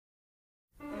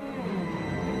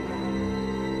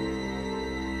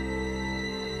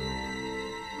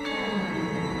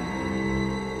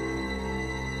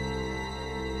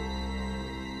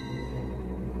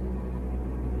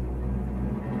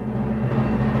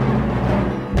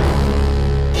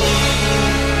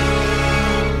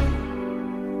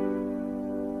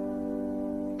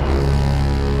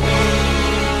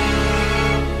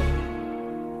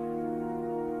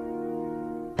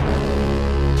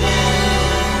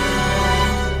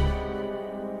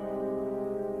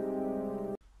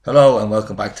Hello and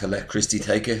welcome back to Let Christie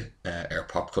Take It, our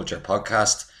pop culture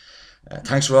podcast.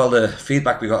 Thanks for all the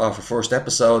feedback we got off our first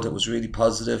episode. It was really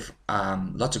positive.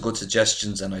 Lots of good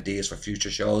suggestions and ideas for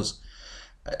future shows.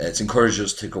 It's encouraged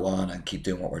us to go on and keep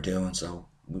doing what we're doing. So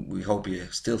we hope you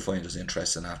still find us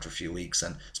interesting after a few weeks,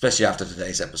 and especially after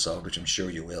today's episode, which I'm sure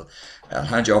you will. I'll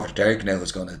hand you over to Derek now,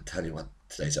 who's going to tell you what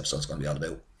today's episode is going to be all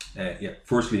about.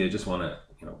 Firstly, I just want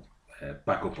to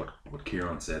back up what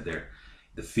Kieran said there.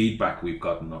 The feedback we've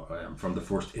gotten from the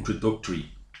first introductory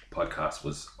podcast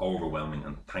was overwhelming,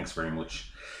 and thanks very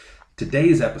much.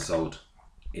 Today's episode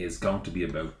is going to be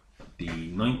about the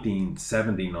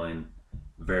 1979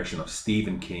 version of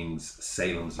Stephen King's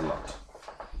Salem's Lot.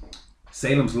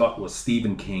 Salem's Lot was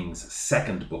Stephen King's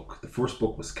second book. The first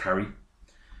book was Carrie,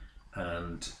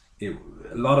 and a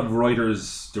lot of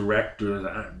writers, directors,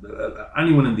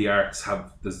 anyone in the arts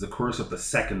there's the curse of the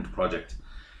second project,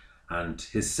 and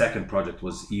his second project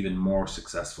was even more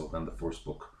successful than the first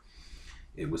book.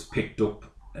 It was picked up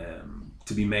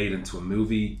to be made into a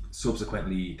movie.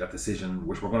 Subsequently, that decision,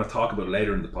 which we're going to talk about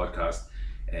later in the podcast,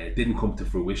 didn't come to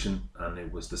fruition, and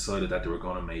it was decided that they were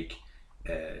going to make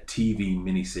a TV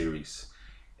miniseries.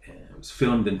 It was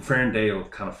filmed in Ferndale,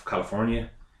 California.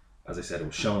 As I said, it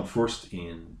was shown first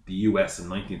in the US in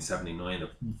 1979. It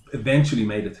eventually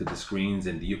made it to the screens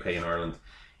in the UK and Ireland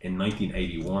in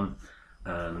 1981.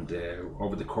 And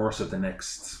over the course of the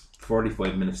next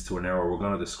 45 minutes to an hour, we're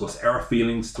going to discuss our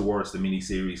feelings towards the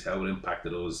miniseries, how it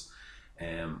impacted us,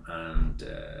 and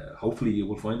hopefully you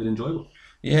will find it enjoyable.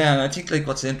 Yeah, and I think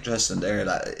what's interesting there,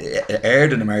 that it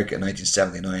aired in America in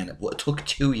 1979. It took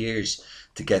 2 years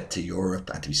to get to Europe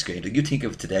and to be screened. You think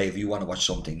of today, if you want to watch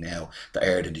something now that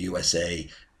aired in the USA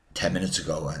 10 minutes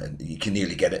ago, and you can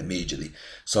nearly get it immediately.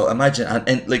 So imagine,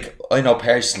 and I know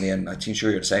personally, and I think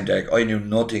sure you're the same, Derek, I knew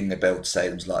nothing about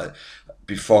Salem's Lot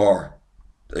before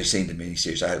I seen the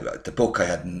miniseries. The book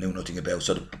I knew nothing about,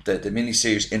 so the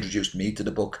miniseries introduced me to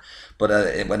the book. But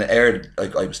when it aired,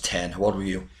 I was 10. How old were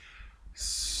you?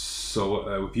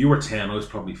 So if you were 10, I was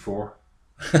probably 4.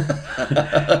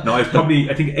 No, I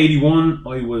think 81,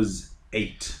 I was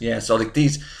 8. Yeah, so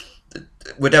these,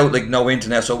 without no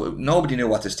internet, so nobody knew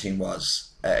what this team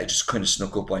was. It just kind of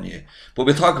snuck up on you. But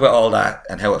we'll talk about all that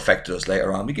and how it affected us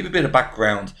later on. We give a bit of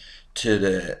background to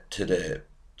the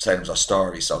Salem's Lot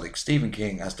story. So Stephen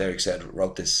King, as Derek said,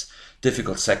 wrote this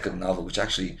difficult second novel, which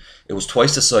actually, it was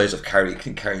twice the size of Carrie. I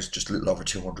think Carrie's just a little over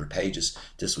 200 pages.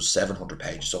 This was 700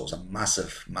 pages, so it was a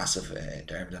massive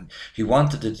endearment. And he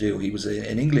was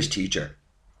an English teacher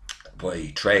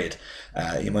by trade.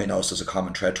 You might notice there's a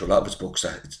common thread through a lot of his books,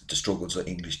 that it's the struggles of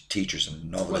English teachers and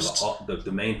novelists. Well,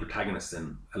 the main protagonists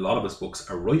in a lot of his books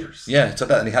are writers. Yeah, so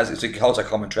that, and he holds a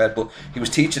common thread. But he was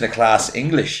teaching a class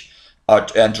English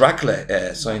and Dracula,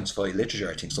 sci-fi literature,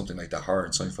 I think, something like that, horror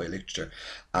and sci-fi literature.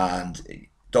 And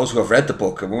those who have read the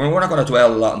book, and we're not going to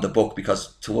dwell a lot on the book,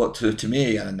 because to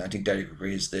me, and I think Derek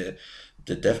agrees, the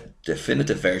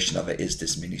definitive version of it is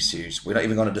this miniseries. We're not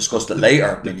even going to discuss the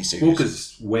later miniseries. The book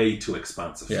is way too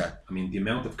expansive. Yeah. I mean, the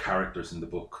amount of characters in the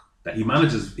book that he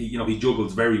manages, he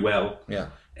juggles very well. Yeah.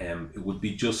 It would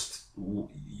be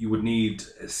you would need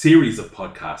a series of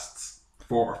podcasts,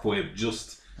 4 or 5,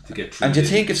 just to get through. And do you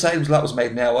think if Salem's Lot was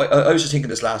made now, I was just thinking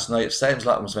this last night, if Salem's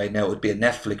Lot was made now, it would be a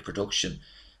Netflix production.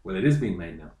 Well, it is being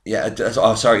made now. Yeah, it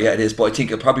is. But I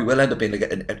think it probably will end up being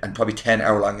and probably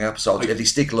 10-hour long episodes if they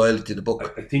stick loyally to the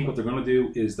book. I think what they're going to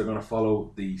do is they're going to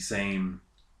follow the same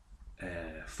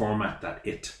format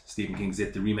that Stephen King's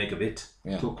It, the remake of It,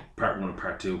 took, part 1 and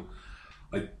part 2.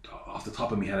 Off the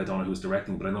top of my head, I don't know who's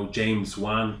directing, but I know James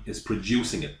Wan is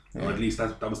producing it, or at least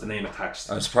that was the name attached.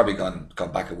 And it's probably gone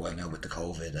back a while now with the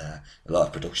COVID. A lot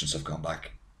of productions have gone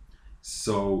back.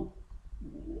 So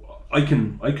I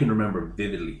can remember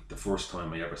vividly the first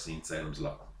time I ever seen Salem's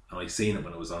Lot, and I seen it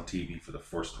when it was on TV for the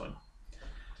first time.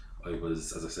 I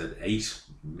was, as I said, 8,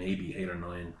 maybe 8 or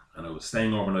 9, and I was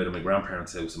staying overnight at my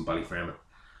grandparents' house in Ballyfermot,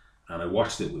 and I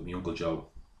watched it with my Uncle Joe,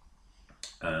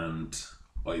 and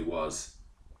I was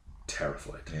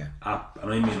terrified. Yeah.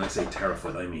 And I say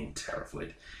terrified, I mean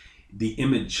terrified. The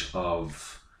image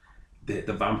of the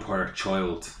vampire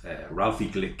child, Ralphie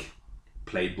Glick,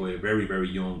 played by a very, very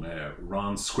young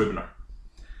Ron Scrivener,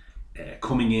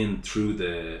 coming in through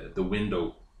the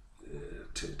window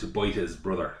to bite his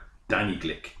brother, Danny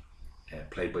Glick,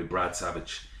 played by Brad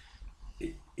Savage.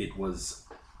 It was,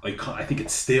 I think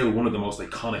it's still one of the most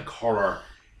iconic horror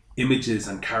images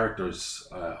and characters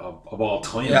of all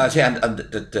time. Yeah, and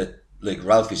the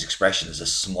Ralphie's expression is a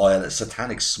smile, a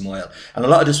satanic smile, and a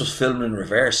lot of this was filmed in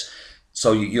reverse.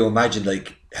 So you imagine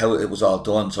how it was all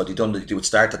done. So they would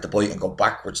start at the bite and go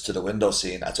backwards to the window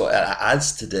scene, and so it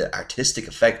adds to the artistic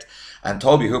effect. And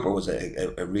Toby Hooper was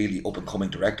a really up and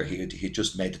coming director. He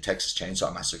just made the Texas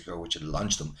Chainsaw Massacre, which had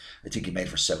launched him. I think he made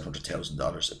for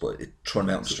 $700,000, but it threw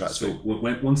him out in the stratosphere.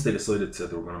 So once they decided they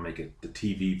were going to make it the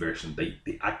TV version,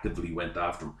 they actively went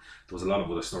after him. There was a lot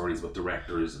of other stories with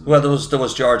directors. And Well, there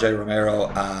was George A. Romero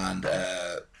and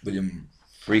William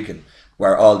Friedkin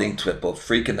were all linked to it, but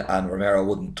Friedkin and Romero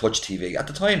wouldn't touch TV at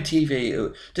the time.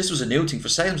 TV, this was a new thing for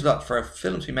Salem's Lot, for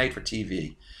films we made for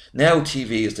TV. Now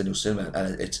TV is the new cinema,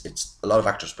 and it's a lot of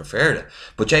actors prefer it.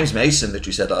 But James Mason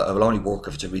literally said, "I will only work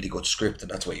if it's a really good script," and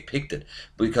that's why he picked it.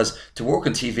 Because to work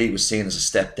on TV was seen as a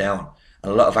step down,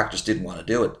 and a lot of actors didn't want to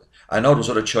do it. I know there was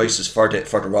other choices for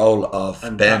the role of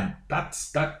and Ben.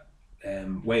 that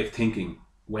way of thinking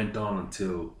went on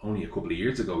until only a couple of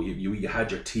years ago. You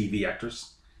had your TV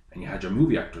actors and you had your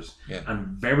movie actors, Yeah. and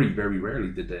very very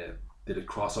rarely did it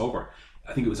cross over.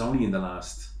 I think it was only in the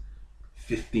last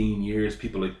 15 years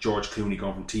people like George Clooney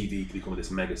going from TV to become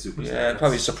this mega superstar. Yeah,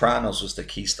 probably Sopranos was the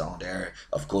keystone there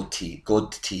of good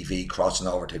TV crossing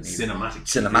over to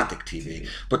cinematic TV.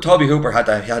 But Toby Hooper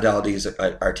had all these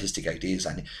artistic ideas,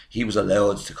 and he was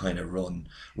allowed to kind of run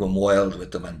wild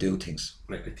with them and do things.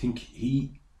 Like, I think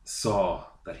he saw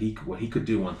that what he could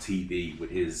do on TV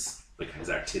with his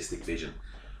artistic vision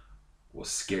was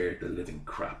scare the living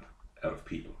crap out of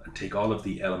people and take all of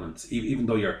the elements, even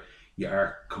though you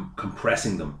are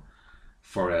compressing them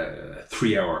for a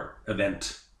 3-hour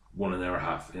event, an hour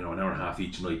and a half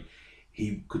each night.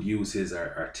 He could use his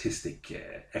artistic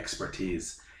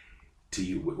expertise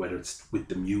to, whether it's with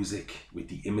the music, with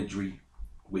the imagery,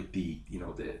 with the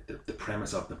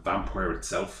premise of the vampire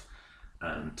itself,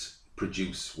 and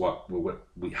produce what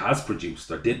we has produced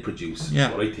or did produce.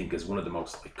 Yeah. What I think is one of the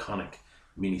most iconic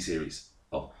miniseries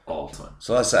of all time.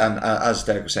 So as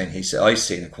Derek was saying, I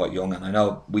seen it quite young, and I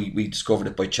know we discovered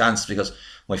it by chance because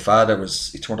my father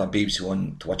he turned on BBC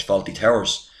One to watch Fawlty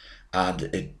Towers,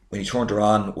 and when he turned her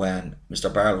on when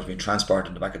Mr. Barrel was being transported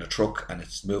in the back of the truck and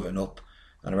it's moving up,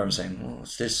 and I remember saying, "Oh,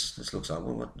 what's this? This looks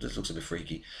a bit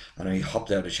freaky." And then he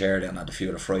hopped out of the chair, then had a few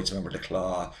of the frights. I remember the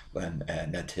claw when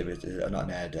Ned Tibbet, not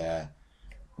Ned,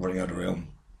 running out of the room.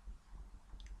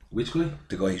 Which guy?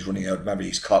 The guy who's running out. Remember,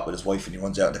 he's caught with his wife and he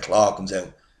runs out and the claw comes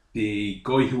out. The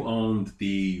guy who owned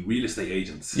the real estate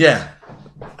agents. Yeah.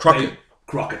 Crockett. Larry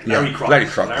Crockett. Larry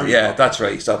Crockett. Yeah, that's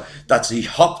right. So he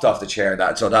hopped off the chair. And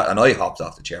I hopped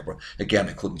off the chair, but again,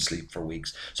 I couldn't sleep for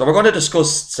weeks. So we're going to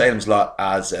discuss Salem's Lot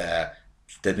as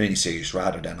the miniseries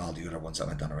rather than all the other ones that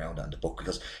went on around in the book,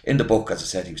 because in the book, as I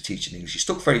said, he was teaching English. He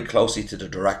stuck very closely to the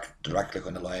Dracula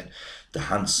kind of line, the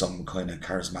handsome kind of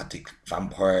charismatic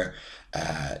vampire,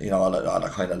 all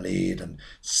that kind of lead, and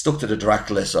stuck to the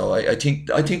Dracula. So I think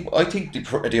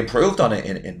they improved on it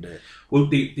in the. Well,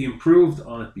 they improved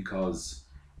on it because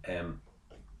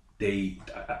they,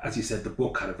 as you said, the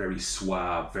book had a very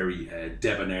suave, very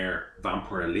debonair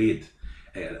vampire lead.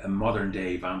 A modern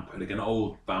day vampire, like an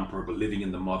old vampire, but living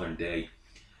in the modern day.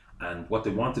 And what they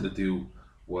wanted to do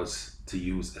was to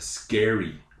use a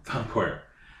scary vampire.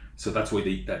 So that's why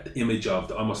that image of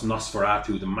the almost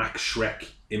Nosferatu, the Max Schreck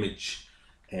image.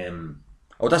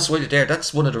 That's why there.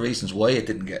 That's one of the reasons why it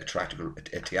didn't get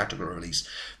a theatrical release,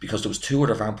 because there was 2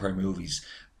 other vampire movies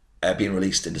being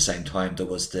released in the same time. There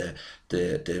was the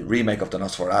remake of the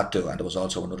Nosferatu, and there was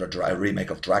also another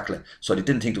remake of Dracula. So they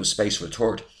didn't think there was space for a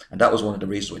third, and that was one of the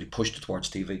reasons why they pushed it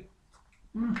towards TV.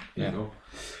 There you go.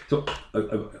 So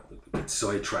I get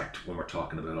sidetracked when we're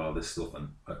talking about all this stuff, and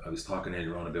I was talking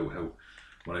earlier on about how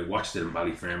when I watched it in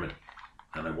Ballyfermot,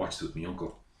 and I watched it with my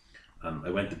uncle, and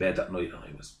I went to bed that night and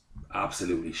I was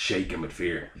absolutely shaking with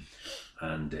fear,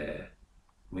 and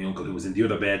my uncle, who was in the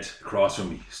other bed across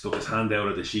from me, stuck his hand out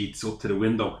of the sheets up to the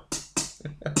window,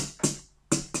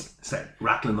 started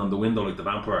rattling on the window like the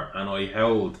vampire, and I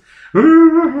howled,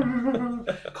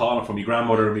 calling for my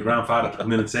grandmother and my grandfather to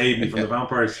come in and save me from the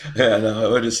vampires. Yeah, no, I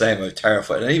was the same. I was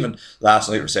terrified. And even last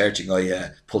night researching,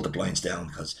 I pulled the blinds down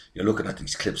because you're looking at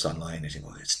these clips online and you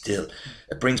think,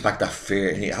 it brings back that fear.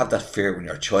 And you have that fear when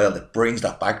you're a child, it brings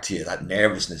that back to you, that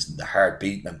nervousness and the heart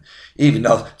beating. And even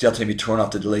though the other time you turn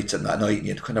off the lights at night and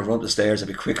you'd kind of run up the stairs a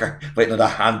bit quicker, waiting for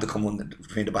that hand to come on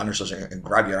between the banisters and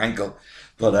grab your ankle.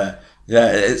 But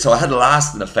so it had a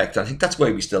lasting effect. I think that's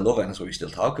why we still love it, and that's why we still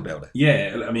talk about it.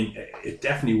 Yeah, I mean, it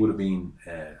definitely would have been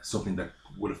something that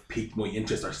would have piqued my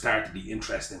interest or started the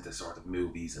interest into sort of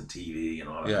movies and TV and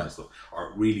all that kind of stuff,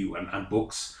 or really and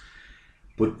books.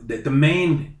 But the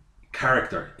main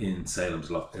character in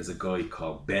Salem's Lot is a guy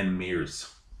called Ben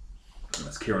Mears, and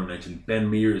as Kieran mentioned,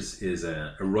 Ben Mears is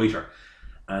a writer,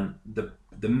 and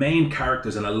the main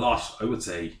characters in a lot, I would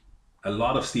say, a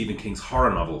lot of Stephen King's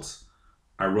horror novels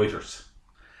are writers,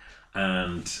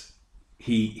 and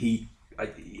he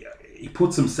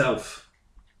puts himself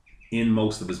in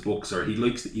most of his books, or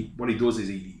what he does is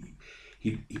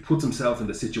he puts himself in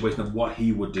the situation of what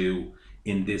he would do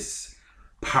in this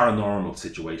paranormal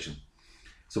situation.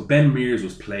 So Ben Mears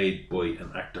was played by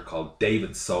an actor called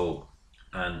David Soul,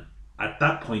 and at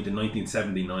that point in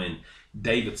 1979,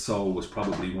 David Soul was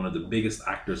probably one of the biggest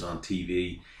actors on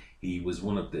TV. He was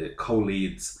one of the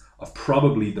co-leads of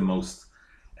probably the most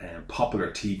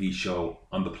popular TV show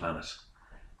on the planet,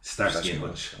 Starsky and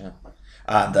Hutch. Yeah.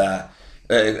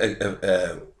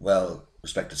 And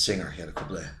well-respected singer. He had a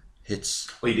couple of hits.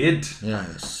 Oh, he did? Yeah.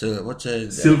 So what's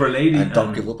a Silver Lady and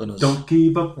Don't Give Up on Us. Don't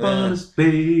Give Up on Us,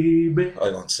 baby. I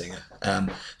won't sing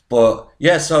it. But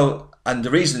yeah, so, and the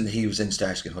reason he was in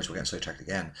Starsky and Hutch, we're getting sidetracked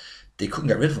again, they couldn't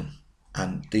get rid of him.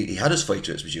 And he had his fight with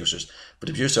his producers, but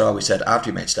the producer always said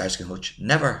after he made Starsky and Hutch,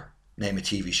 never name a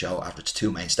TV show after its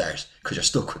two main stars, because you're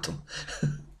stuck with them.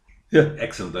 Yeah,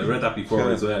 excellent. I read that before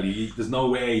as well. There's no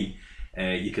way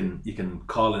you can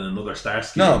call in another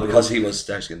Starsky. No, because he was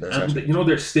Starsky and Hutch. And you know,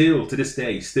 they're still to this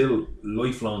day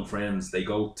lifelong friends. They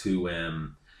go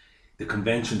to the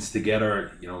conventions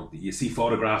together. You know, you see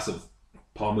photographs of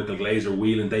Paul Michael Glaser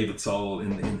wheeling David Soul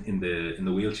in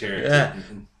the wheelchair. Yeah.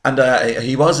 And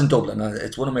he was in Dublin.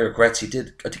 It's one of my regrets. I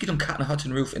think he done Cat and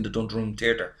Hutton Roof in the Dundrum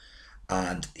Theatre,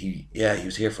 and he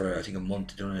was here for I think a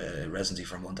month, doing a residency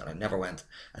for a month, and I never went.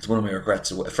 It's one of my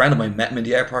regrets. A friend of mine met him in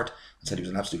the airport and said he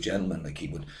was an absolute gentleman. Like, he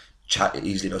would chat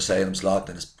easily about Salem's Lot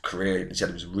and his career. He said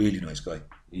he was a really nice guy.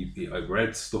 I've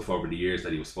read stuff over the years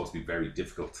that he was supposed to be very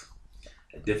difficult,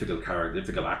 a difficult character,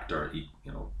 difficult actor. He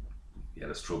had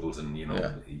his troubles, and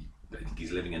I think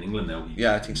he's living in England now.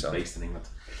 I think so. Based in England.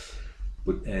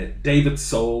 But David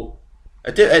Soul,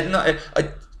 a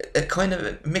kind of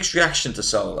a mixed reaction to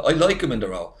Soul. I like him in the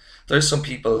role. There's some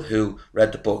people who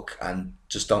read the book and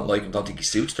just don't like him, don't think he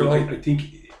suits the role. I think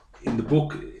in the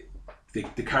book, the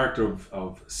character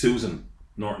of Susan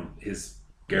Norton, his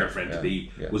girlfriend to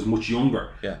be, was much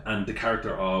younger, and the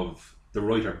character of the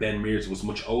writer Ben Mears was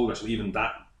much older. So even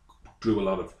that drew a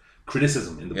lot of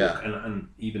criticism in the book, and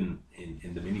even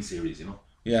in the miniseries,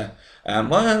 Yeah,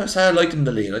 well, I liked him in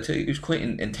the lead. I tell you, he was quite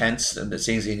intense in the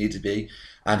scenes he needed to be,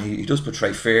 and he does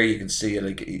portray fear. You can see it,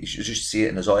 like you should just see it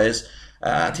in his eyes.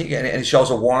 I think, and he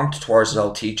shows a warmth towards his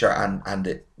old teacher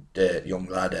and the young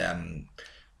lad,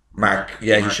 Mark.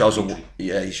 Yeah, he shows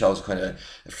a kind of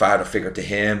a father figure to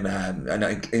him,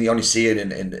 and you only see it in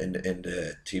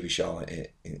the TV show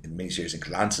in miniseries in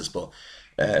glances, but.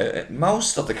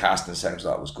 Most of the casting sounds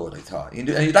that was good, I thought. And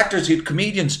you'd actors, you'd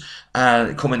comedians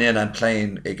coming in and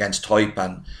playing against type,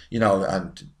 and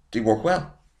and they work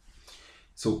well.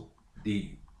 So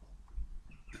the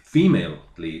female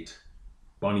lead,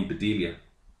 Bonnie Bedelia,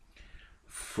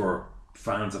 for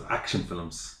fans of action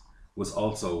films, was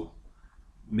also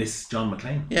Miss John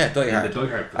McClane. Yeah, Die Hard. The Die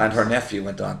Hard films. And her nephew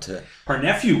went on to... Her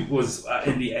nephew was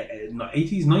in the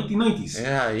 80s, 1990s.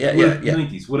 Yeah.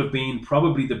 90s, would have been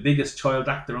probably the biggest child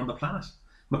actor on the planet.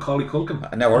 Macaulay Culkin.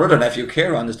 And now our other nephew,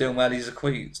 Kieran, is doing well. He's a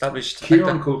quite established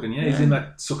Kieran actor. Culkin, he's in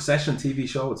that Succession TV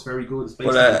show. It's very good. It's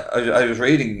I was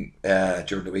reading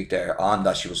during the week there on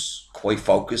that she was quite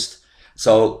focused.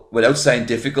 So, without saying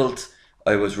difficult,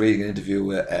 I was reading an interview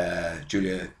with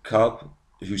Julia Cobb,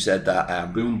 who said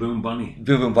that Boom Boom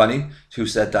Bunny, who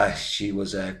said that she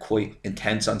was quite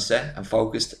intense on set and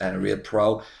focused and a real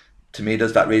pro. To me,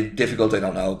 does that really difficult? I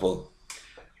don't know, but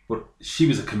she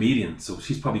was a comedian, so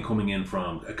she's probably coming in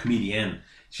from a comedian.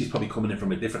 She's probably coming in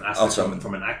from a different aspect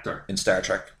from an actor in Star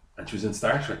Trek. And she was in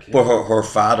Star Trek. Yeah. But her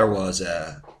father was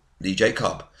Lee J.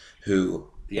 Cobb, who.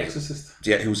 The Exorcist.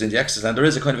 Yeah, who was in The Exorcist, and there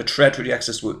is a kind of a thread through The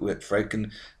Exorcist with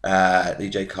Friedkin, Lee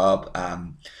J. Cobb.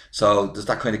 So there's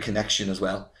that kind of connection as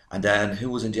well. And then who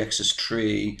was in The Exorcist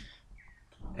 3?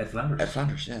 Ed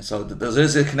Flanders. Yeah. So there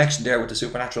is a connection there with the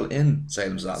supernatural in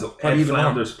Salem's Lot. So Ed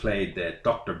Flanders played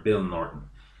Dr. Bill Norton,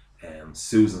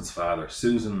 Susan's father.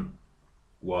 Susan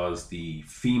was the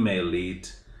female lead,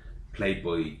 played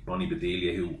by Bonnie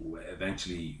Bedelia, who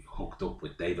eventually hooked up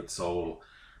with David Soul.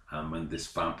 And when this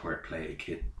vampire plague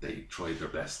hit, they tried their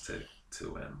best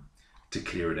to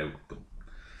clear it out.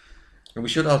 And we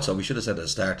should have said at the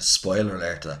start, spoiler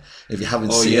alert, if you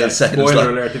haven't seen Salem's spoiler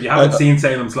Lot. alert, if you haven't seen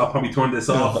Salem's Lot, probably turn this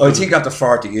off. I think after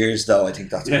 40 years though, I think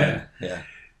that's yeah.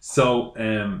 So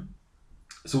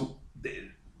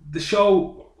the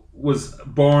show was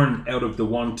born out of the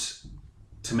want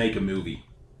to make a movie.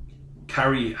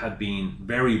 Carrie had been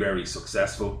very, very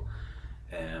successful,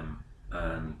 and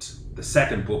the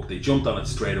second book, they jumped on it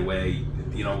straight away.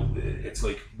 It's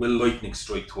like, will lightning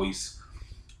strike twice?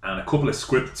 and a couple of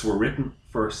scripts were written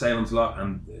for Salem's Lot,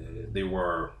 and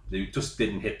they just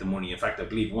didn't hit the money. In fact, I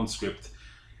believe one script,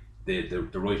 the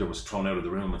writer was thrown out of the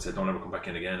room and said, "Don't ever come back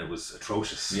in again." It was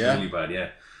atrocious, really bad. Yeah.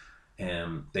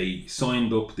 They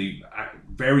signed up the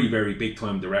very, very big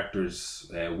time directors,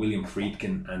 William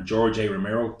Friedkin and George A.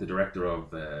 Romero, the director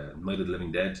of Night of the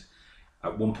Living Dead.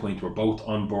 At one point, were both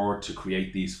on board to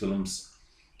create these films,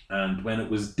 and when it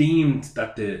was deemed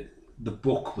that the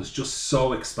book was just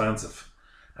so expansive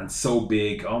and so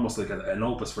big, almost like an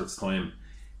opus for its time,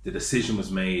 the decision was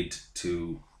made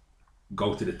to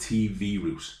go to the TV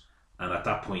route. And at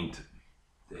that point,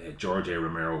 George A.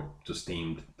 Romero just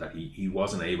deemed that he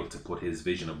wasn't able to put his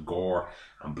vision of gore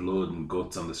and blood and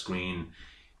guts on the screen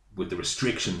with the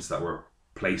restrictions that were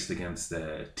placed against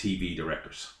the TV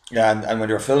directors. Yeah, and when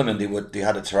they were filming, they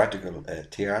had a theatrical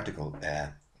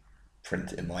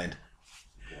print in mind,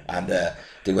 and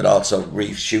they would also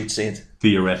reshoot scenes.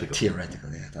 Theoretical,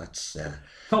 yeah. That's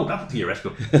no, that's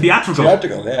theoretical. Theatrical.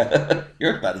 Theatrical, yeah.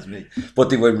 You're as bad as me. But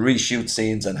they would reshoot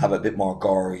scenes and have a bit more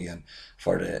gory, and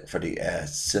for the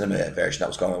cinema version that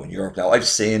was going on in Europe. Now I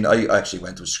actually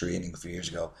went to a screening a few years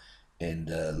ago in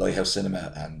the Lighthouse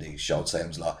Cinema, and they showed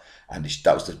Salem's Lot, and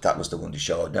that was the one they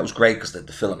showed. And that was great because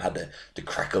the film had the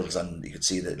crackles, and you could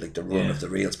see the run of the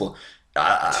reels, but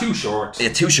too short.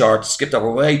 Yeah, too short. Skipped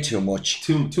over way too much.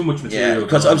 Too much material. Yeah,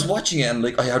 because I was watching it, and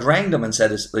I had rang them and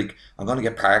said, "It's like I'm going to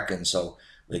get parking, so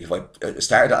if it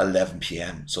started at 11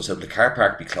 p.m. so I said, will the car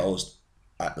park be closed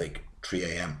at 3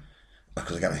 a.m.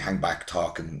 because I got to hang back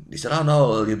talk." And he said, "Oh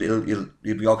no,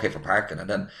 you'll be okay for parking." And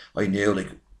then I knew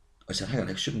I said, "Hang on,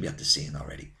 I shouldn't be at the scene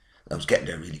already." I was getting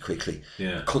there really quickly.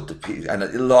 Yeah. Cut the piece, and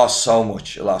it lost so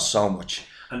much.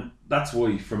 And that's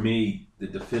why, for me, the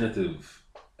definitive.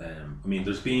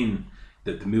 There's been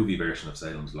the movie version of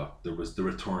Salem's Lot. There was the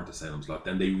return to Salem's Lot.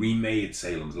 Then they remade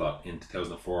Salem's Lot in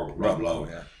 2004 with Rob Lowe.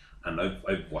 Yeah. And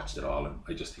I've watched it all, and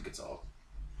I just think it's all.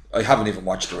 I haven't even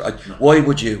watched it. No. Why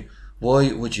would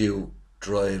you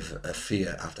drive a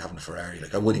Fiat after having a Ferrari?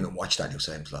 I wouldn't even watch that new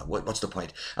Salem's Lot. What's the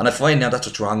point? And I find now that's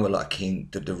what's wrong with a lot of King,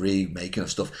 the remaking of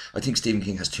stuff. I think Stephen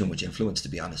King has too much influence, to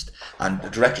be honest, and the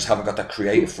directors haven't got that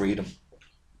creative freedom.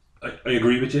 I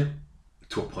agree with you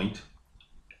to a point.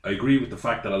 I agree with the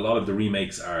fact that a lot of the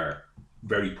remakes are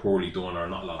very poorly done, or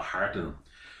not a lot of heart in them.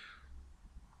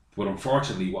 But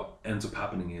unfortunately, what ends up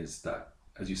happening is that,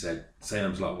 as you said,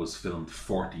 Salem's Lot was filmed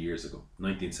 40 years ago,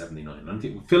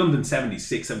 1979. Filmed in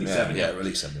 76, 77. Yeah,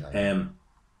 released 79.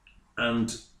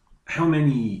 And how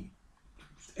many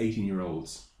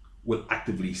 18-year-olds will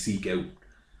actively seek out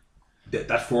that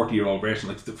 40-year-old version?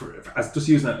 Just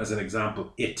using that as an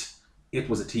example, It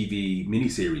was a TV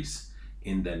miniseries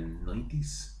in the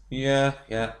 90s. Yeah.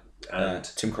 And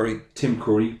Tim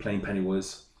Curry playing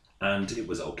Pennywise, and it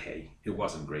was okay. It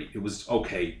wasn't great. It was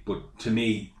okay, but to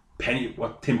me,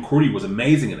 Tim Curry was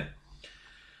amazing in it.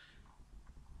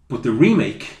 But the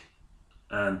remake,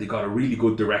 and they got a really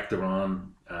good director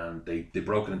on, and they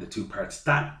broke it into two parts.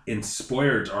 That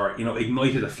inspired or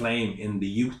ignited a flame in the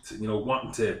youth,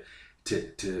 wanting to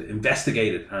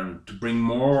investigate it and to bring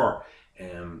more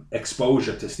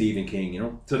exposure to Stephen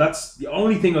King, So that's the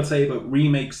only thing I'll say about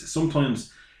remakes.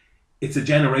 Sometimes it's a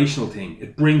generational thing.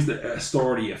 It brings a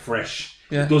story afresh.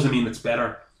 Yeah. It doesn't mean it's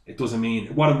better. It doesn't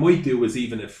mean... What it might do is,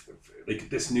 even if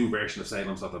this new version of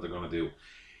Salem's Lot that they're going to do,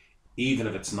 even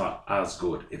if it's not as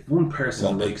good, if one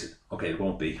person makes it... Okay, it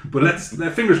won't be. But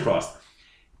fingers crossed.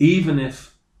 Even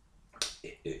if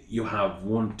you have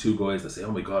 1-2 guys that say,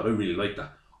 "Oh my God, I really like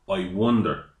that," I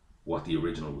wonder what the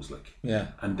original was like. Yeah.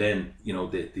 And then,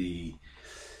 the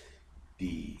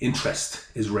interest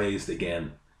is raised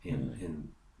again in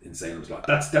Salem's Lot.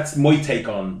 That's my take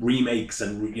on remakes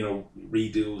and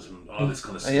redos and all this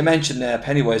kind of stuff. And you mentioned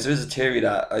Pennywise. There is a theory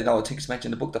that I think it's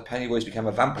mentioned in the book that Pennywise became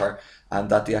a vampire, and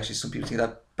that some people think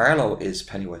that Barlow is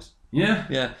Pennywise. Yeah.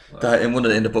 Wow. That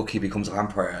in the book he becomes a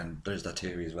vampire, and there's that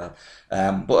theory as well.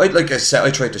 But like I said,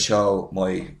 I tried to show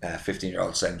my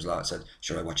 15-year-old Salem's Lot. I said,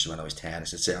 "Sure, I watched it when I was 10. I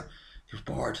said, "Sam, he was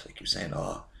bored." He was saying,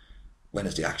 "Oh, when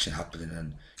is the action happening?"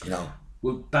 And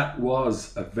Well, that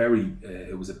was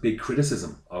it was a big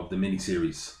criticism of the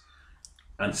miniseries,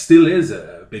 and still is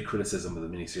a big criticism of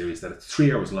the miniseries, that it's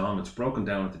 3 hours long. It's broken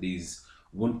down into these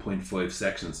 1.5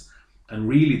 sections, and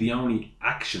really the only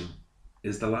action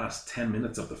is the last 10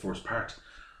 minutes of the first part.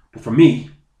 But for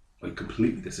me, I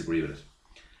completely disagree with it.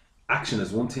 Action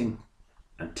is one thing,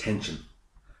 and tension,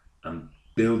 and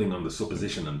building on the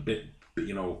supposition, and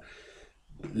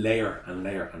layer and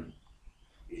layer, and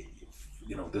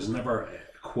there's never a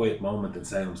quiet moment in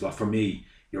Salem's Lot. For me,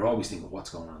 you're always thinking, what's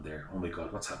going on there? Oh my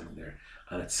God, what's happening there?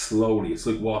 And it's slowly, it's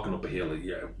like walking up a hill.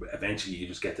 Eventually, you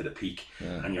just get to the peak,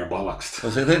 and you're bollocksed.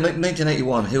 Well, so like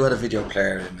 1981, who had a video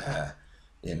player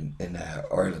in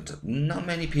Ireland? Not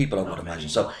many people, I would imagine.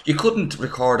 So you couldn't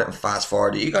record it and fast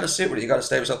forward it. You got to sit with it. You got to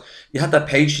stay with it. So you had that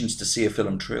patience to see a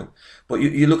film through. But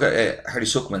you look at Harry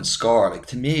Suckman's score. Like,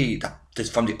 to me,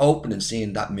 from the opening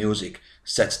scene, that music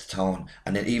sets the tone,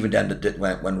 and then even then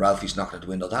when Ralphie's knocking at the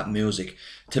window, that music,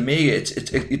 to me,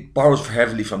 it borrows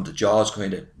heavily from the Jaws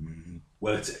kind of.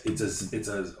 Well, is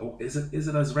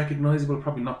it as recognizable?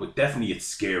 Probably not, but definitely it's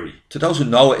scary. To those who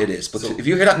know it is. But if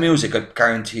you hear that music, I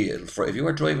guarantee it. If you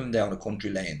were driving down a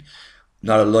country lane,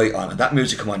 not a light on, and that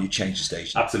music come on, you change the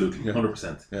station. Absolutely,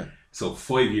 100%. Yeah. So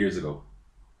 5 years ago,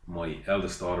 my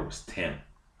eldest daughter was 10,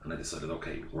 and I decided,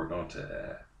 okay, we're going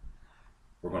to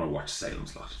watch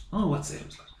Salem's Lot. Oh, what's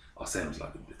Salem's Lot? Oh, Salem's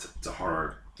Lot. It's a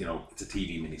horror. It's a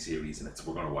TV miniseries, and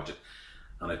we're going to watch it.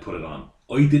 And I put it on.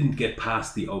 I didn't get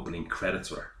past the opening credits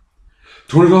with her.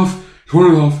 Turn it off,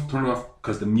 turn it off, turn it off.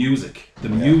 Because the music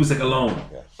alone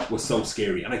was so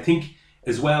scary. And I think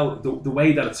as well, the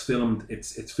way that it's filmed,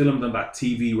 it's filmed on that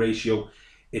TV ratio.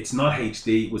 It's not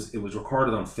HD. It was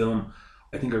recorded on film.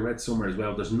 I think I read somewhere as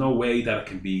well, there's no way that it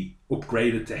can be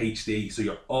upgraded to HD. So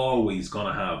you're always going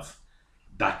to have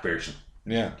that version.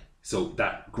 Yeah. So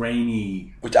that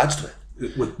grainy... Which adds to it.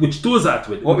 Which does add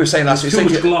to it. What we were saying last week, too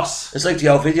much gloss. It's like the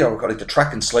old video record, like the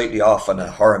tracking slightly off on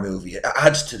a horror movie. It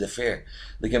adds to the fear.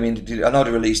 Like, I mean, I know they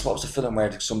released, what was the film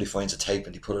where somebody finds a tape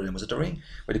and they put it in? Was it The Ring?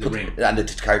 Where they put it, and the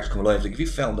characters come alive. Like, if you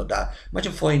filmed that,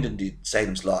 imagine finding the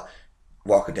Salem's Lot,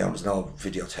 walking down, there's no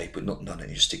videotape with nothing on it, and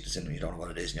you just stick this in and you don't know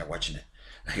what it is and you're watching it.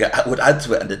 Like, it would add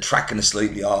to it, and the tracking is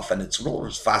slightly off, and it's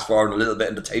fast forward a little bit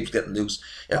and the tape's getting loose.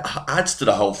 It adds to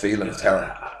the whole feeling of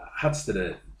terror. Adds to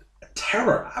the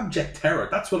terror, abject terror.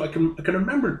 That's what I can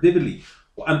remember vividly.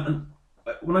 And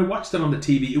when I watched it on the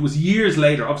TV, it was years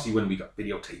later, obviously, when we got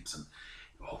videotapes and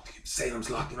Salem's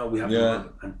Lot, we have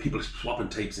and people swapping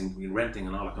tapes and renting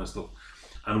and all that kind of stuff,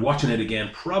 and watching it again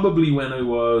probably when I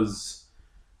was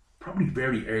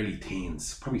very early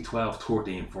teens, probably 12,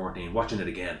 13, 14, watching it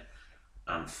again,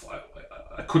 and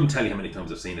I couldn't tell you how many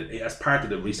times I've seen it. As part of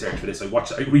the research for this, I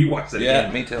rewatched it again.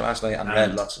 Yeah, me too, last night, and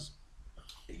read lots of...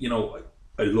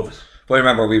 I love it. But I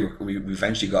remember we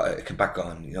eventually got it back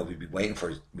on. We'd be waiting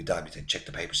for my dad. We'd check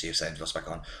the paper, see if Salem's Lot's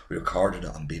back on. We recorded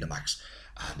it on Betamax,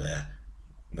 and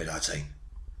my dad say,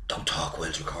 "Don't talk while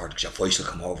it's recording, because your voice will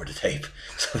come over the tape."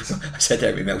 So I said to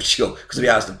every mouth shut, because we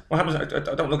asked him, "What happens?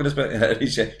 I don't look at this bit." And he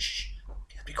said, "Shh,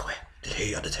 be quiet. They hear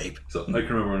you on the tape." So I can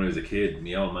remember when I was a kid,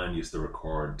 my old man used to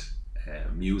record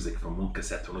music from one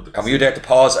cassette to another. And were you there to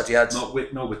pause at the ads? No,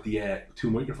 with the two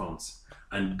microphones.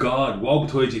 And God, woe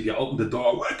betide you if you open the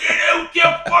door. Well, get out, you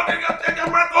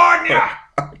fucking record yeah.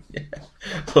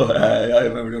 But I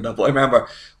remember doing that. But I remember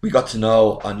we got to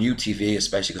know on UTV,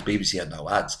 especially because BBC had no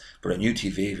ads, but on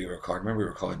UTV we were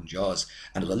recording Jaws,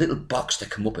 and there was a little box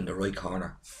that came up in the right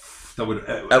corner. That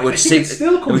would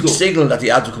signal that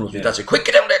the ads would come up. That's it. Quick,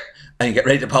 get down there, and you get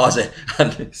ready to pause it.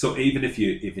 And so even if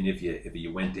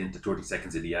you went into 30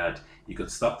 seconds of the ad, you could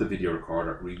stop the video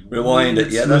recorder, rewind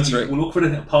it. Yeah, that's right. We'll look for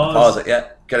it. Pause it.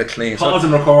 Yeah, get it clean. Pause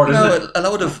and record. A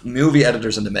lot of movie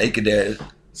editors in the making there.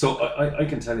 So I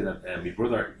can tell you that my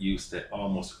brother used to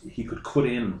he could cut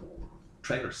in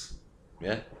trailers.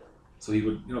 Yeah. So he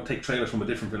would take trailers from a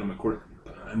different film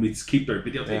and we'd keep their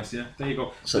videotapes. Yeah. There you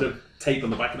go. So, bit of tape on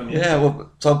the back of them. Yeah.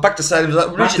 Well, so back to Salem's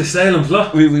Lot. Back to Salem's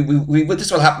Lot. We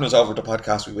this will happen us over the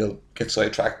podcast. We will get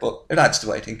sidetracked, but it adds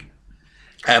to it, I think.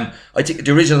 I think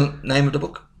the original name of the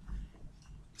book,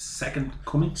 Second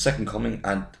Coming. Second Coming,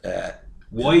 and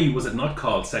why was it not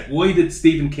called Why did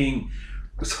Stephen King?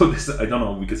 So this, I don't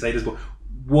know if we could say this, but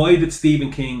why did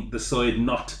Stephen King decide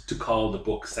not to call the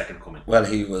book Second Coming? Well,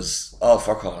 he was all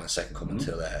for calling it Second Coming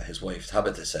until his wife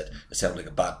Tabitha said it sounded like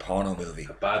a bad porno movie.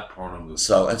 A bad porno movie.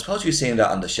 So I suppose you've seen that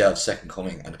on the shelf, Second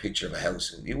Coming, and a picture of a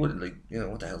house. You wouldn't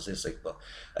what the hell is this like? But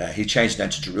he changed it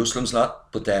then to Jerusalem's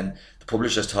Lot, but then the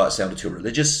publishers thought it sounded too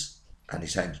religious, and he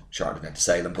changed shortened it to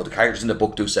Salem. But the characters in the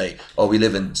book do say, "Oh, we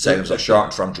live in Salem's Lot,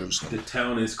 short from Jerusalem." The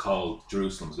town is called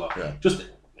Jerusalem's Lot. Yeah. Just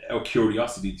out of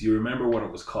curiosity, do you remember what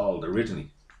it was called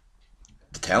originally?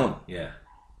 The town? Yeah.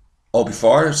 Oh,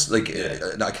 before? Like,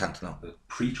 no, I can't know. The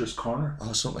Preacher's Corner?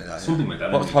 Oh, something like that. Something like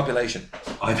that. What was the population?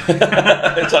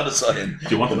 It's on the sign. Do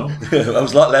you want to know? It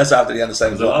was a lot less after the end of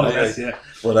Salem's Lot. A lot less, yeah.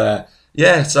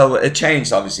 But, so it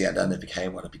changed, obviously, and then it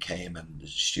became what it became, and the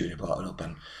studio brought it up,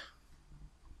 and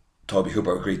Toby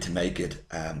Hooper agreed to make it.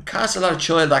 Cast a lot of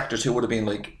child actors who would have been,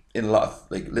 like, in a lot of,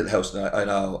 like, Little House. I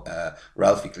know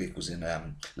Ralphie Gleek was in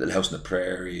Little House on the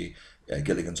Prairie.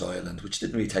 Gilligan's Island, which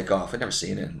didn't really take off. I'd never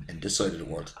seen it in this side of the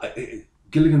world.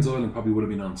 Gilligan's Island probably would have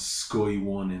been on Sky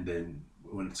One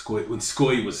when Sky was,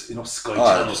 Sky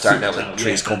Channel. Starting out with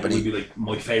Three's Company. It would be like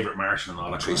My Favourite Martian and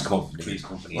all that. Three's Company. Three's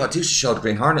Company. Well, it used to show the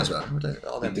Green Hornet as well.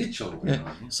 They did show the Green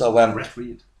Hornet. Yeah. So, Brett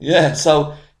Reed. Yeah,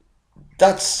 so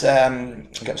that's I'm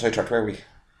getting sidetracked. Where are we?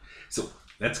 So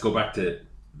let's go back to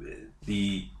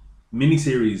the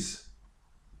miniseries.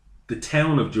 The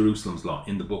town of Jerusalem's Lot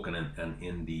in the book and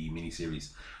in the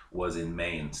miniseries was in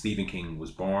Maine. Stephen King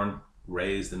was born,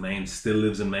 raised in Maine, still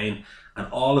lives in Maine, and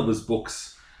all of his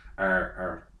books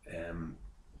are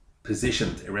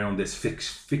positioned around this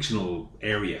fictional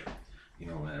area.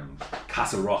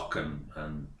 Castle Rock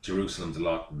and Jerusalem's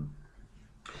Lot.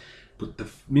 But the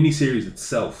miniseries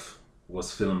itself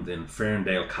was filmed in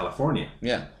Ferndale, California.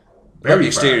 Yeah. A lot of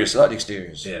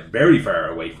exteriors. Yeah, very far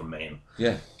away from Maine.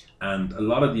 Yeah. And a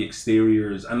lot of the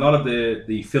exteriors and a lot of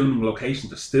the filming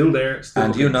locations are still there.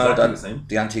 And you know that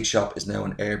the antique shop is now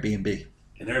an Airbnb.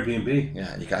 An Airbnb?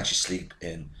 Yeah, and you can actually sleep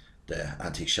in the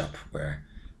antique shop where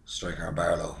Stryker and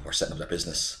Barlow were setting up their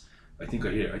business. I think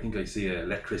I see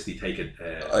Electricity take it.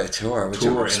 A tour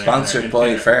sponsored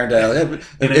by Ferndale.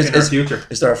 In our future.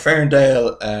 Is there a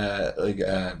Ferndale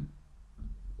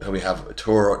how we have a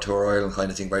tour island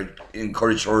kind of thing where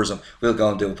encourage tourism? We'll go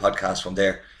and do a podcast from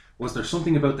there. Was there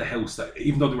something about the house that,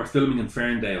 even though they were filming in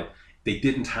Ferndale, they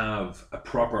didn't have a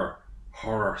proper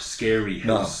horror, scary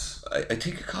house? No, I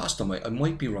think it cost them, I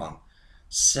might be wrong,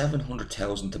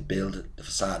 700,000 to build the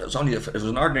facade. It was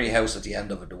an ordinary house at the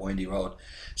end of the windy road,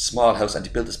 small house, and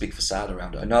they built this big facade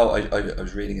around it. I know I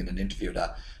was reading in an interview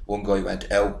that one guy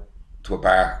went out to a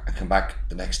bar and came back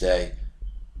the next day,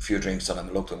 a few drinks on him,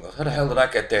 and looked at him and goes, how the hell did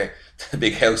that get there? The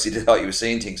big house, he thought he was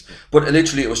seeing things. But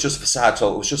literally it was just a facade,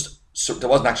 so it was just, so there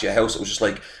wasn't actually a house, it was just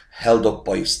like held up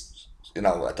by,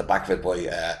 at the back of it by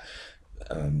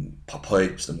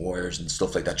pipes and wires and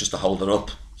stuff like that, just to hold it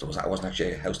up. So it wasn't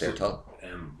actually a house there at all.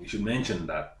 We should mention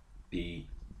that the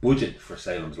budget for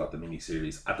Salem's Lot, the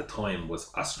miniseries, at the time was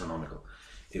astronomical.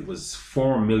 It was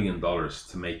 $4 million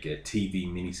to make a TV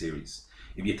miniseries.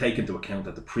 If you take into account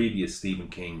that the previous Stephen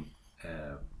King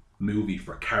movie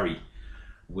for Carrie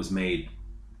was made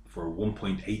for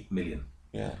 1.8 million.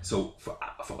 Yeah. So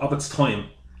of its time,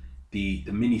 the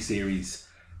miniseries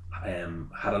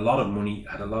had a lot of money,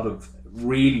 had a lot of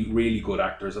really, really good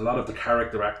actors, a lot of the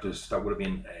character actors that would have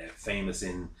been famous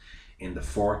in the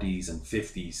 40s and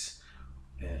 50s.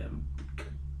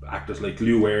 Actors like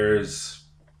Lew Ayres,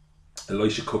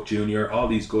 Elisha Cook Jr., all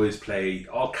these guys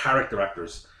all character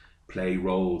actors play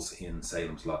roles in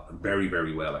Salem's Lot, and very,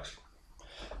 very well actually.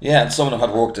 Yeah, and some of them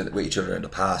had worked with each other in the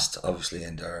past, obviously,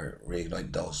 and they're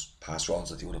reigniting those past roles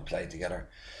that they would have played together.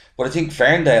 But I think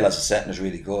Ferndale as a setting is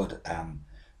really good.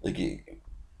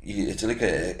 It's like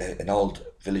an old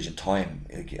village in time,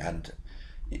 and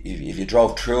if you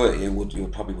drove through it, you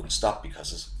probably wouldn't stop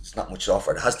because it's not much to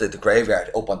offer. It has the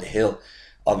graveyard up on the hill,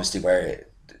 obviously where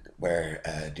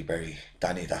they bury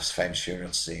Danny, that's famous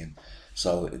funeral scene.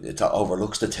 So it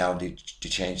overlooks the town. They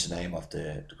changed the name of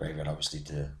the graveyard, obviously,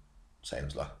 to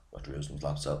Salem's Lot or Jerusalem's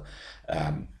Lot. So,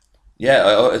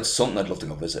 it's something I'd love to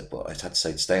go visit. But I'd have to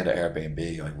say, stay in the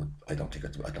Airbnb, I don't think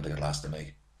it'd last a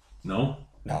night. No,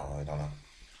 I don't know.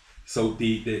 So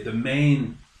the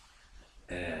main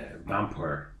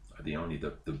vampire, or the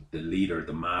leader,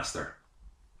 the master,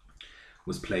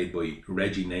 was played by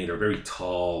Reggie Nader, very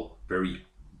tall, very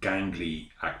gangly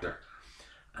actor,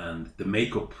 and the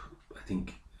makeup, I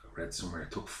think I read somewhere,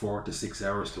 it took 4 to 6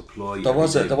 hours to apply.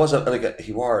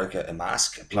 He wore a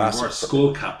mask, a plastic. He wore a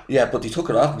skull cap. Yeah, but he took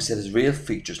it off and he said his real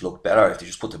features looked better if they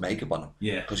just put the makeup on him.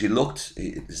 Yeah. Because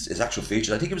his actual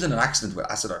features, I think he was in an accident with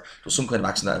acid, or there was some kind of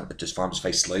accident that just formed his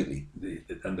face slightly.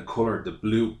 And the colour, the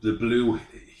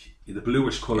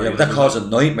bluish colour. Yeah, but that caused a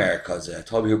nightmare because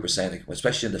Toby Hooper was saying,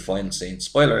 especially in the final scene,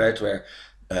 spoiler alert, where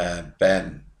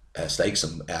Ben stakes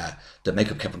him, the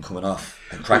makeup kept on coming off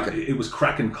and cracking. It was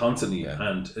cracking constantly, yeah.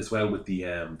 And as well with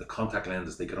the contact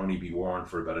lenses, they could only be worn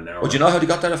for about an hour. Well, do you know how they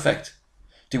got that effect?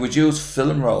 They would use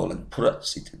film roll and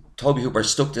Toby Hooper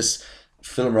stuck this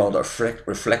film roll that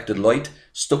reflected light,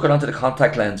 stuck it onto the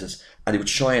contact lenses, and he would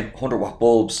shine 100-watt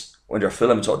bulbs when they're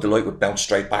filming, so the light would bounce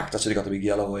straight back. That's how they got the big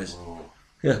yellow eyes. Oh.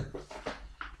 Yeah.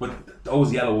 But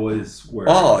those yellow eyes were...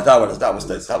 Oh, that was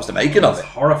the making of it.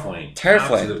 Horrifying.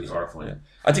 Terrifying. Absolutely horrifying. Yeah.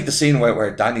 I think the scene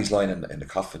where Danny's lying in the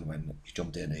coffin when he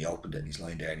jumped in and he opened it and he's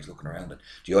lying there and he's looking around and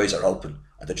the eyes are open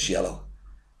and they're just yellow.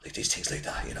 Like these things like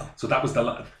that, you know. So that was the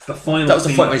final. That was the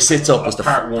point when he sits up. Was the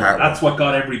part one. That's what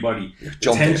got everybody. The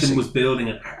tension was building.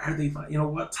 And are they? You know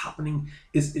what's happening?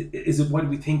 Is it what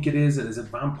we think it is? Is it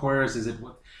vampires? Is it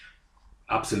what?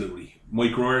 Absolutely.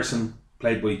 Mike Ryerson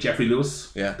played by Jeffrey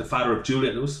Lewis, Yeah. the father of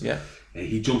Juliet Lewis. Yeah.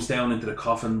 He jumps down into the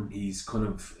coffin. He's kind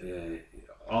of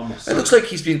almost. It looks like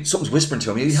something's whispering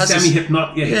to him. He has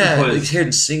semi-hypnotic. Yeah, he's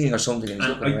hearing singing or something. And he's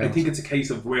And looking I around. think it's a case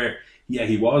of where,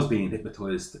 he was being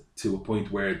hypnotized to a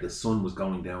point where the sun was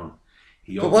going down.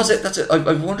 But was it? That's it.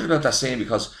 I've wondered about that scene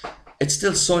because it's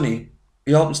still sunny.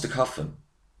 He opens the coffin.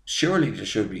 Surely there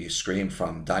should be a scream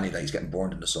from Danny that he's getting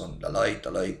burned in the sun. The light.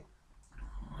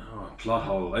 Oh, plot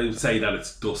hole. I would say that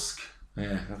it's dusk.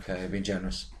 Yeah, okay, being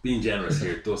generous. Being generous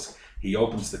here, dusk. He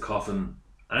opens the coffin.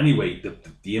 Anyway,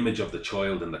 the image of the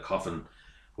child in the coffin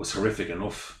was horrific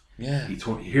enough. Yeah. He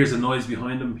hears a noise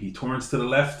behind him. He turns to the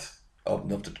left.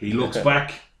 Open up He looks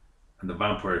back, and the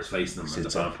vampire is facing him, and the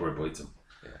Sits up. vampire bites him.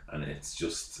 And it's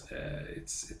just,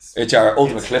 It's our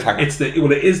ultimate cliffhanger.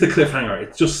 It is the cliffhanger.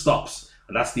 It just stops,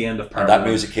 and that's the end of part And that one.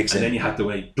 music kicks and in. then you have to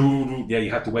wait. Yeah,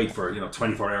 you have to wait for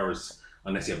 24 hours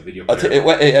unless you have a video I player.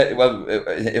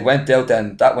 think it went out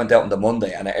then. That went out on the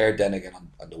Monday, and it aired then again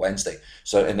on the Wednesday.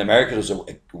 So in America, there was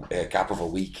a gap of a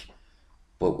week,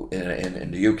 but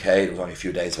in the UK, there was only a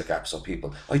few days of a gap. So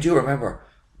I do remember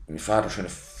my father trying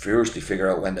to furiously figure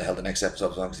out when the hell the next episode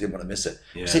was on because he didn't want to miss it.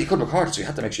 Yeah. So you couldn't record it, so you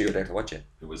had to make sure you were there to watch it.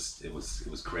 It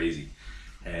was crazy.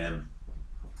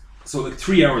 So like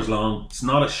 3 hours long. It's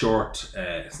not a short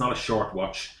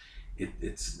watch.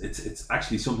 It's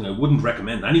actually something I wouldn't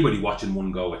recommend anybody watching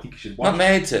one go. I think you should watch. Not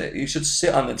made to. You should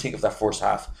sit on and think of that first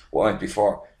half, what went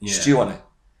before, Yeah. stew on it,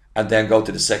 and then go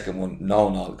to the second one. No,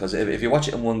 because if you watch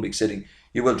it in one big sitting,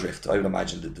 you will drift. I would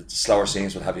imagine that the slower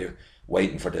scenes will have you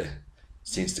waiting for the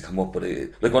scenes to come up. But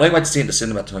like when I went to see it in the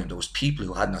cinema at the time, there was people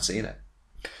who had not seen it.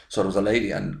 So there was a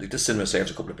lady, and like, this cinema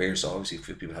serves a couple of beers, so obviously a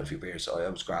few people had a few beers. So I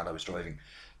was grand. I was driving,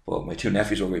 but my two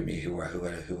nephews were with me who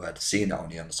had seen it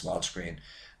only on the small screen,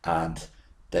 and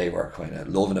they were kind of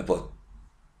loving it. But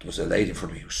there was a lady in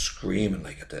front of me who was screaming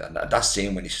like and that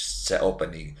scene when he set up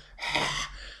and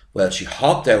she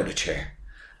hopped out of the chair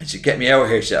and she get me out of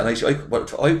here. And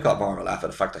I got more of a laugh at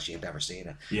the fact that she had never seen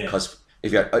it. Yeah. Because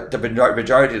if the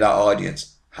majority of that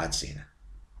audience had seen it,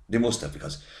 they must have,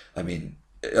 because I mean,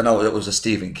 I know it was a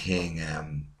Stephen King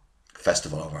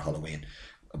festival over Halloween,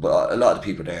 but a lot of the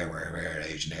people there were our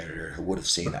age and who would have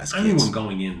seen it as kids. Anyone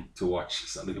going in to watch,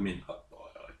 so, like, I mean,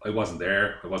 I wasn't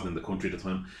there. I wasn't in the country at the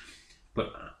time,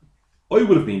 but I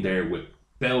would have been there with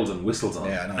bells and whistles on.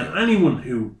 Yeah, I know. And anyone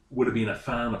who would have been a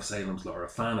fan of Salem's Lot or a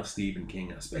fan of Stephen King,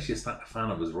 and especially a fan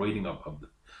of his writing of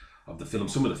the film.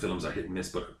 Some of the films are hit and miss,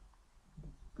 but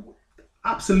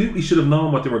absolutely should have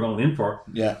known what they were going in for.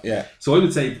 Yeah. So I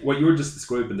would say what you were just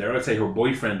describing there, I'd say her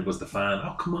boyfriend was the fan.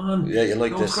 Oh, come on. Yeah, you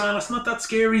like no, this. Gran, it's not that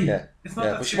scary. Yeah. It's not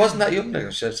Yeah, that but she scary. wasn't that young. I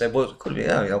should say, but it could be,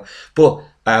 But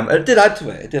it did add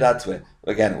to it.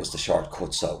 Again, it was the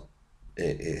shortcut, so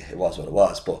it was what it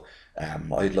was. But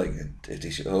I'd like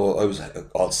I was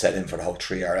all set in for the whole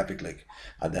 3-hour epic, like,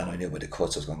 and then I knew with the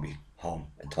cuts I was going to be home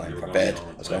in time You were for going bed.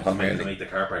 home I was in going time home to early. make the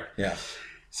car park. Yeah.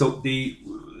 So the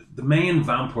main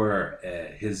vampire,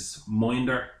 his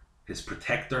minder, his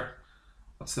protector,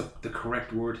 what's the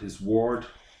correct word? His ward,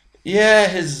 Yeah,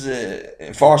 his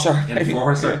enforcer.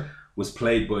 enforcer, was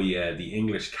played by the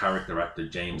English character actor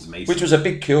James Mason. Which was a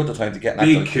big coup at the time to get an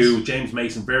actor big like this. coup. James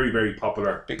Mason, very, very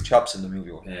popular. Big chops in the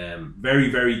movie. Very,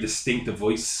 very distinctive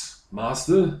voice.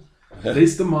 Master, that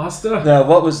is the master. Now,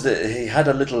 he had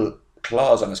a little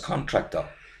clause on his contract though.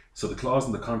 So the clause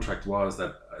in the contract was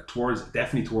that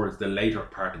definitely towards the later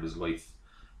part of his life,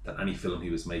 that any film he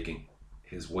was making,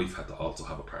 his wife had to also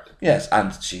have a part. Yes,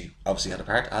 and she obviously had a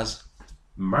part as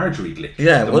Marjorie Glick,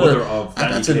 the mother of and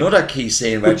Danny that's Glick. another key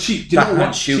scene where But do you know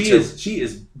what? shoots She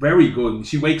is very good.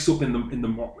 She wakes up in the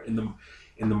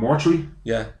mortuary.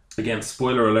 Yeah. Again,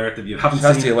 spoiler alert if you haven't She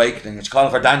has seen the it. awakening. It's calling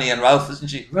for Danny and Ralph, isn't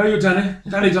she? Where are you, Danny,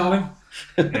 darling?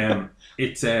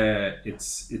 It's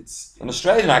An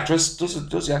Australian actress does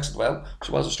the accent well.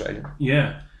 She was Australian.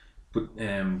 yeah, but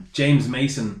James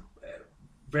Mason,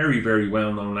 very, very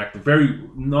well known actor, very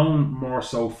known more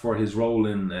so for his role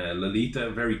in Lolita,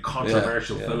 a very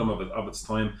controversial Yeah. film of its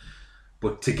time.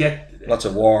 But to get Lots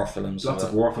of war films. lots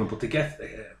of war films, but to get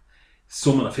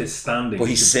someone of his standing, But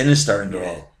he's sinister in the yeah,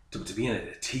 role. to be in a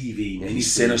TV. Yeah,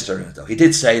 he's sinister in it though. He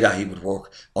did say that he would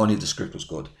work only if the script was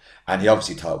good, and he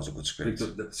obviously thought it was a good Like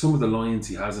script. some of the lines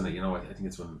he has in it, I think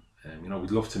it's when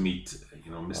we'd love to meet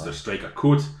Mr. Straker.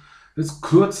 It's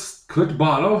Kurt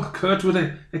Barlow, Kurt with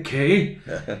a K.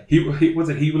 He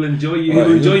will enjoy you. He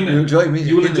will enjoy me. He'll enjoy me.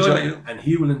 He will He'll enjoy enjoy me, you. and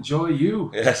he will enjoy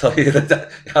you. Yeah, so you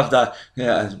have that.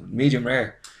 Yeah, medium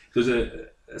rare. There's a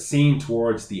scene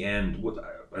towards the end.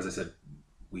 As I said,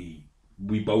 we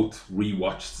both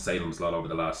rewatched Salem's Lot over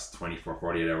the last 24,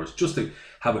 48 hours just to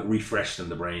have it refreshed in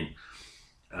the brain.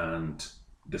 And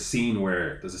the scene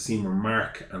where there's a scene where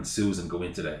Mark and Susan go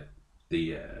into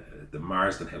the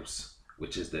Marsden house,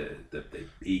 which is the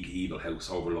big evil house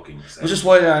overlooking. Which is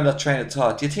why they're on that train of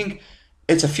thought. Do you think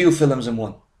it's a few films in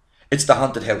one? It's the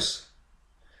haunted house.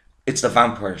 It's the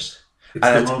vampires. It's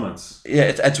and the romance. Yeah,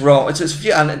 it's raw. It's a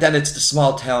few, and then it's the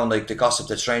small town, like the gossip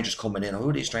that strangers coming in. Who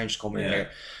are these strangers coming in here?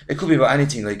 It could be about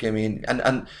anything. Like I mean,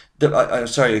 I'm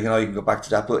sorry, you can go back to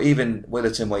that, but even while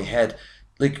it's in my head,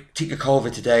 like think of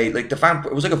COVID today, like the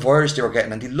vampire, it was like a virus they were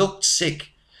getting, and they looked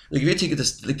sick. Like if you think of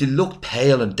this, like they looked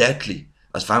pale and deadly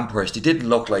as vampires. They didn't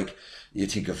look like you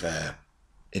think of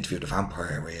Interview with the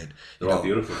Vampire, where they're all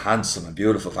beautiful, handsome and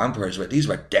beautiful vampires. Where these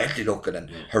were deadly looking and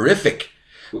horrific.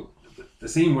 The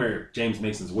scene where James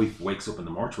Mason's wife wakes up in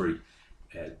the mortuary,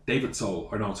 Ed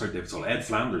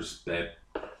Flanders,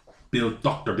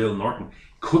 Dr. Bill Norton,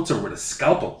 cuts her with a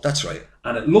scalpel. That's right.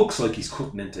 And it looks like he's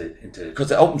cutting into because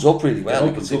it opens up really well.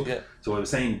 It opens up. Yeah. So I was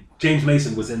saying James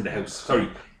Mason was in the house. Sorry,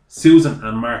 Susan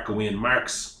and Mark go in.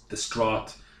 Mark's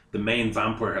distraught. The main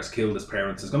vampire has killed his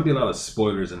parents. There's going to be a lot of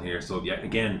spoilers in here. So yeah,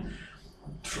 again,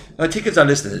 I think it's on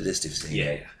listening to this.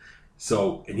 Yeah.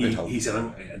 So and he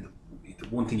said, the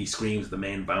one thing he screams, the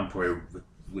main vampire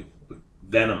with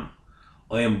venom,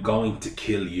 I am going to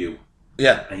kill you.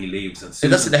 Yeah. And he leaves.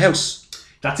 And that's in the house.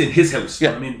 That's in his house.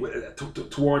 Yeah. I mean,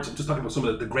 towards, I'm just talking about some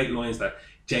of the great lines that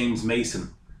James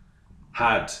Mason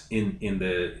had in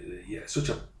such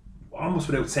a, almost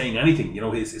without saying anything,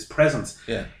 his presence.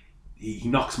 Yeah. He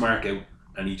knocks Mark out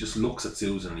and he just looks at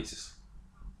Susan and he says,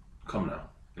 come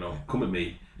now, come with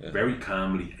me. Yeah. Very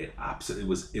calmly. It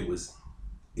was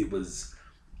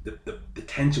the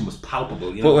tension was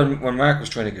palpable. But when Mark was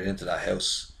trying to get into that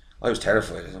house, I was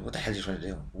terrified. I said, what the hell are you trying to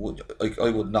do?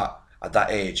 I would not, at that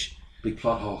age. Big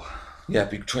plot hole. Yeah,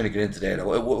 be trying to get into there.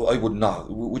 I would not.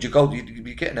 Would you go? You'd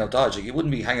be getting out dodge. Like, you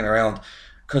wouldn't be hanging around.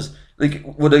 Because, like,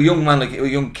 would a young man, like a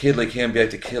young kid like him be able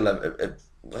to kill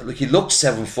like, he looked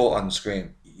 7 foot on the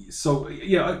screen. So,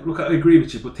 yeah, I agree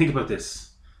with you. But think about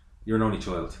this. You're an only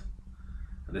child.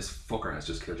 And this fucker has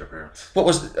just killed your parents.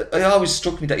 It always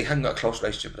struck me that he hadn't got a close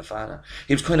relationship with the father.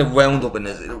 He was kind of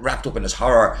wrapped up in his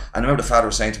horror. And I remember the father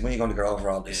was saying to him, when are you going to get over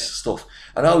all this stuff?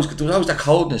 And there was always that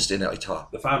coldness in it, I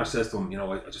thought. The father says to him,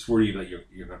 I just worry that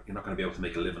you're not going to be able to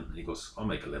make a living. And he goes, I'll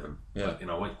make a living. Yeah.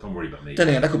 But, don't worry about me. Then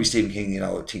again, that could be Stephen King,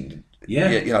 thinking,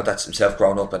 yeah. That's himself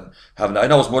growing up and having. I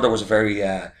know his mother was a very.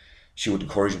 She would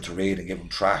encourage him to read and give him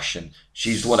trash, and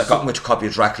she's the one that got him a copy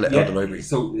of Dracula out of the library.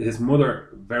 So his mother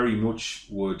very much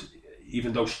would,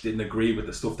 even though she didn't agree with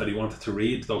the stuff that he wanted to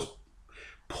read, those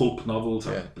pulp novels,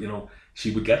 or,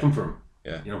 she would get them for him.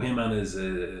 Yeah. Him and his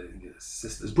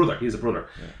brother. He has a brother.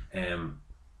 Yeah.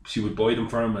 She would buy them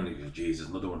for him, and he goes, Jesus,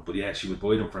 another one. But yeah, she would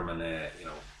buy them for him, and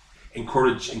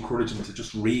encourage him to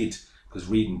just read, because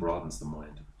reading broadens the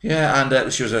mind. Yeah,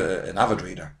 and she was an avid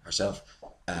reader herself.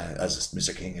 As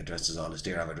Mr. King addresses all his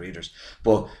dear avid readers,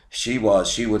 but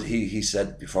he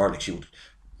said before, like, she would,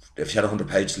 if she had 100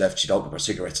 pages left, she'd open up her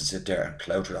cigarettes and sit there and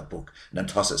plough through that book and then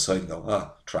toss it aside and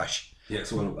go, trash. Yeah,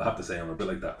 so I have to say I'm a bit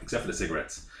like that, except for the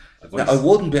cigarettes. Now, I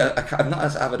wouldn't be. I'm not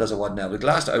as avid as I was now. Like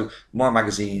last time, more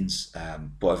magazines,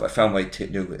 but I found my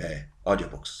new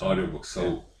audiobooks. Audiobooks.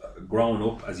 So growing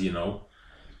up, as you know,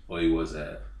 I was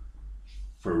a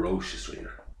ferocious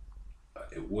reader.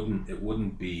 It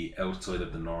wouldn't be outside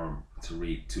of the norm to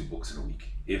read 2 books in a week,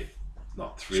 if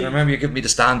not 3. So I remember you giving me the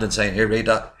stand and saying, "Here, read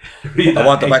that. I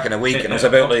want them back in a week," and it was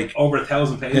about like over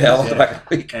 1,000 pages. Yeah, I want them back in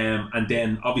a week. And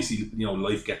then obviously,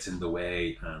 life gets in the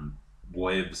way, and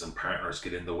wives and partners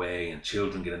get in the way, and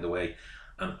children get in the way.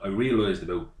 And I realised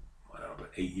about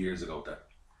 8 years ago that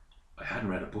I hadn't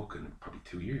read a book in probably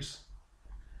 2 years,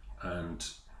 and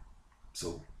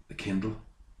so the Kindle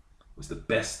was the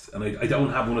best. And I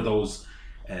don't have one of those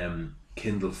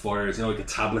Kindle Fires, like a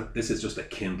tablet. This is just a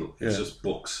Kindle. It's just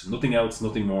books, nothing else,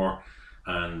 nothing more.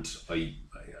 And I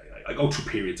go through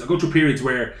periods. I go through periods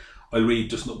where I read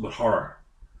just nothing but horror,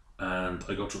 and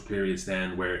I go through periods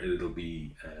then where it'll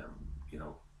be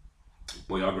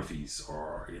biographies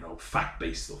or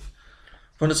fact-based stuff.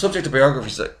 On the subject of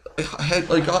biographies,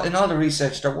 I got in all the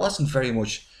research, there wasn't very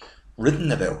much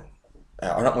written about,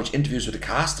 or not much interviews with the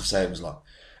cast of Salem's Lot.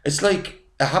 It's like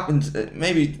it happened.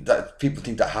 Maybe that people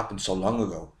think that happened so long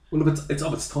ago. Well, it's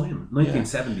of its time,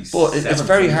 1970s. But it's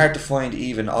very hard to find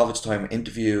even of its time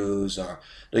interviews, or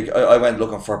like I went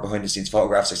looking for behind the scenes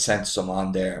photographs. I sent some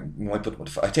on there. I might put them on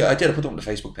I did put them on the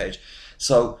Facebook page.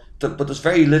 So, but there's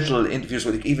very little interviews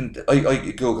with, even I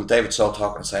googled David Soul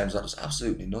talking to Salem's Lot. There's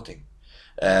absolutely nothing.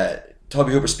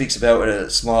 Toby Hooper speaks about it a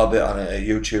small bit on a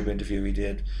YouTube interview he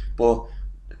did, but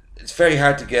it's very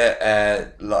hard to get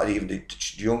a lot of even the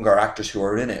younger actors who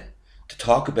are in it to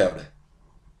talk about it.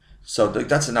 So like,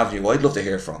 that's an avenue I'd love to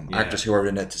hear from Yeah. actors who are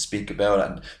in it to speak about it,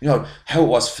 and you know how it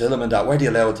was filming that. Were they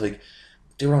allowed to, like,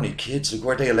 they were only kids? Like,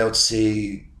 were they allowed to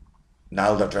see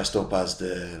Naldo dressed up as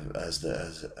That's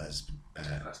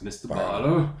Mr. Barlow?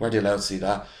 Barlow. Were they allowed to see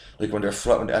that? Like when they're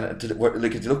floating, and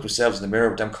like if they look themselves in the mirror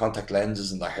with them contact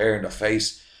lenses and their hair and their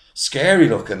face, scary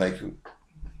looking. Like,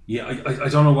 Yeah, I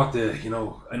don't know what the, you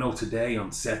know, I know today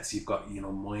on sets you've got, you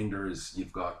know, minders,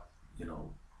 you've got, you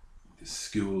know, the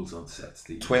schools on sets.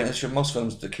 The, twin. Sure, most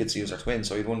films the kids use are twins,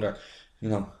 so you'd wonder, you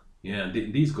know. Yeah, and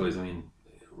these guys, I mean,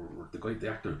 the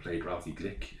actor who played Ralphie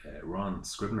Glick, Ron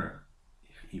Scrivener,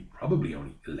 he probably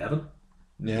only 11.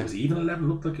 Yeah, Was he even 11?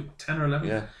 Looked like a 10 or 11.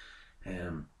 yeah.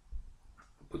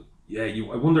 But yeah,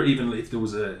 I wonder even if there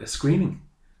was a screening,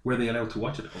 were they allowed to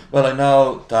watch it? Well, I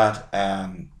know that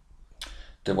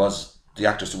there was the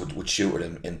actors would shoot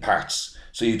it in parts.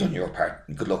 So you've done your part.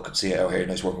 Good luck and see it out here.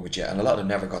 Nice working with you. And a lot of them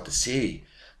never got to see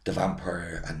the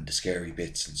vampire and the scary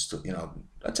bits and stuff. You know,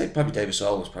 I'd say probably David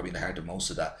Soul was probably in the heart of most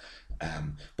of that.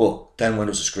 But then when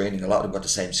there was a screening, a lot of them got the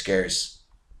same scares.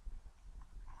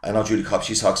 I know Julie Cobb,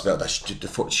 she talks about that.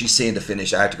 She's seen the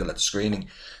finished article at the screening,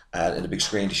 in the big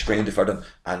screen. She screened it for them,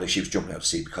 and like, she was jumping out to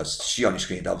see because she only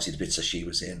screened obviously the bits that she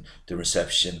was in, the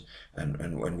reception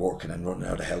and working and running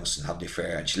out of the house and having the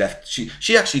affair. And she left.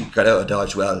 She actually got out of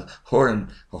Dodge well. Her and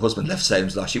her husband left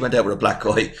Salem's Lot. She went out with a black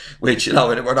eye, which, you know,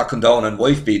 we're not condoning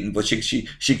wife beating, but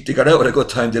they got out with a good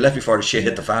time. They left before the shit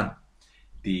hit the fan.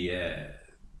 The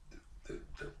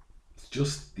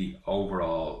just the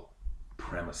overall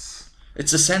premise.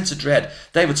 It's a sense of dread.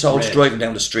 David Soul's Dread. driving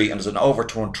down the street and there's an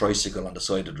overturned tricycle on the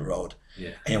side of the road. Yeah.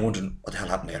 And you're wondering what the hell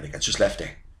happened there. Like, it's just left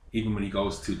there. Even when he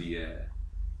goes to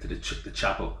the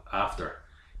chapel after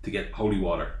to get holy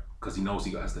water, because he knows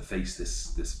he has to face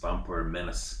this vampire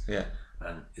menace. Yeah.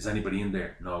 And is anybody in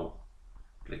there? No.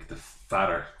 Like the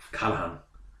father Callahan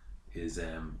is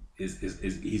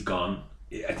he's gone.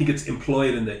 I think it's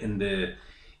implied in the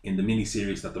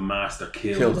miniseries that the master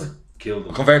killed him.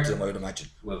 Converted him, I would imagine.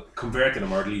 Well, converted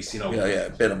him, or at least, you know. Yeah, a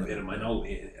bit of him. I know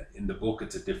in the book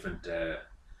it's a different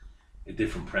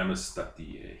premise that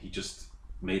he just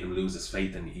made him lose his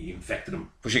faith and he infected him.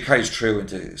 But she carries true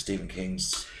into Stephen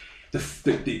King's.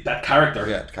 That character.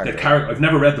 Yeah, the character. I've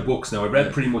never read the books now. I've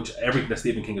read pretty much everything that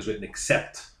Stephen King has written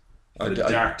except the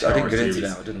Dark Tower I didn't get series. into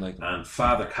that. I didn't like that. And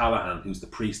Father Callahan, who's the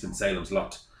priest in Salem's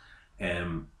Lot,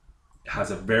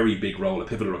 has a very big role, a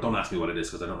pivotal role. Don't ask me what it is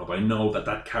because I don't know, but I know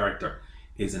that character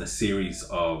is in a series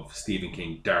of Stephen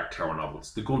King Dark Tower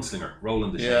novels. The Gunslinger,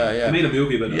 Roland the Shane. Yeah. They made a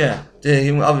movie about it. Yeah.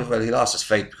 He lost his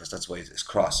faith because that's why his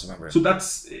cross, remember? So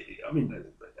that's, I mean,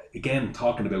 again,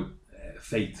 talking about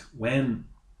faith,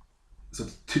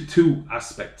 two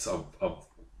aspects of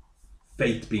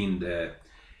faith being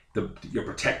your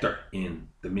protector in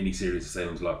the miniseries of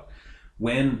Salem's Lot.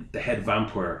 When the head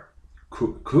vampire,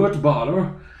 Kurt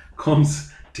Baller,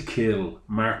 comes to kill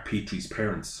Mark Petrie's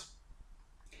parents,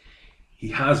 he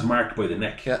has Mark by the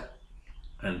neck. Yeah.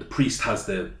 And the priest has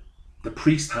the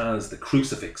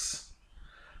crucifix.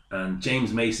 And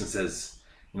James Mason says,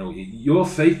 you know, your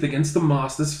faith against the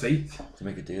master's faith. To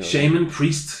make a deal. Shaman,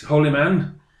 priest, holy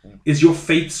man, is your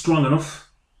faith strong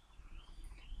enough?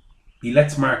 He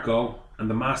lets Mark go, and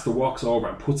the master walks over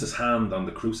and puts his hand on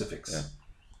the crucifix. Yeah.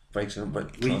 Breaks it.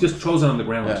 He just throws it on the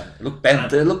ground. Yeah. Look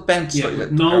bent. It looked bent. Yeah,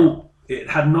 but it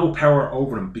had no power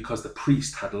over him because the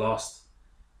priest had lost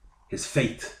his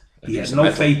faith. He had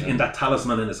no faith in that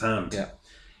talisman in his hand. Yeah.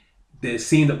 The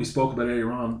scene that we spoke about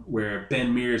earlier on, where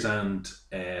Ben Mears and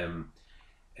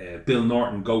Bill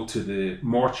Norton go to the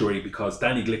mortuary because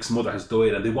Danny Glick's mother has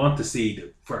died, and they want to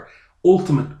see for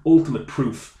ultimate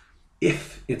proof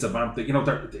if it's a vampire. You know,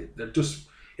 they're just,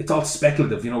 it's all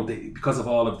speculative. You know, because of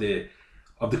all of the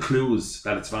clues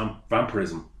that it's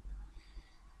vampirism.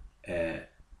 And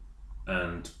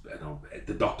you know,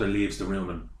 the doctor leaves the room,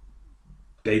 and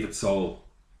David Soul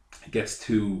gets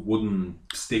two wooden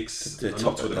sticks for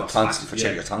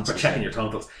checking your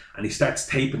tonsils, and he starts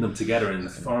taping them together in the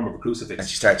form of a crucifix. And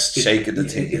she starts shaking the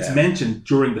thing. It's mentioned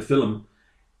during the film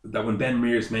that when Ben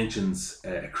Mears mentions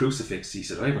a crucifix, he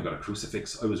said, "I haven't got a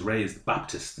crucifix. I was raised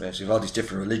Baptist." Yeah, so you have all these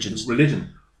different religions.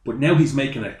 But now he's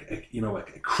making a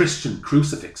Christian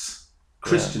crucifix,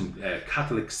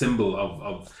 Catholic symbol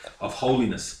of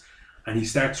holiness. And he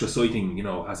starts reciting, you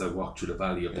know, as I walk through the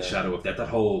valley of the shadow of death, that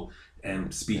whole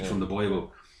speech from the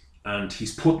Bible. And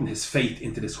he's putting his faith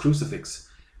into this crucifix.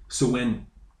 So when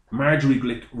Marjorie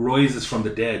Glick rises from the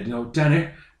dead, you know, Danny,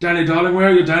 darling, where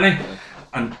are you, Danny?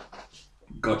 And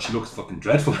God, she looks fucking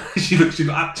dreadful. she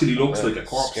actually looks like a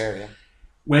corpse. Scary, yeah.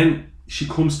 When she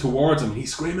comes towards him,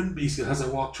 he's screaming, as I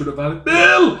walk through the valley,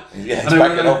 Bill! Yeah,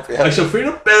 and I shall fear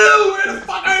him, Bill, where the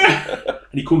fuck are you?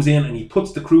 and he comes in and he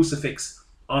puts the crucifix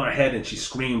on her head and she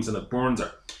screams and it burns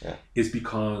her, is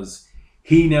because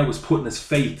he now is putting his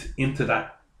faith into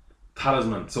that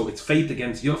talisman. So it's faith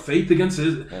against your faith against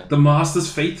the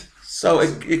master's faith. So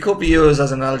it could be used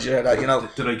as an analogy there that, you know.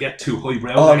 Did I get too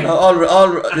highbrow?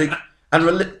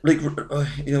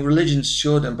 Religions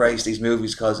should embrace these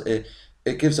movies because it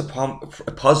gives a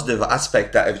positive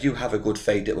aspect that if you have a good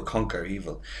faith, it will conquer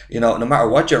evil. You know, no matter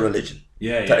what your religion.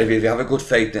 If you have a good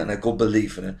faith and a good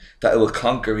belief in it, that it will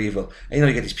conquer evil. And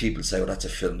you get these people say, "Well, that's a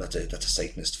film. That's a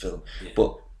Satanist film." Yeah.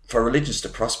 But for religions to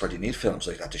prosper, they need films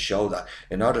like that to show that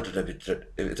in order to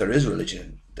if there is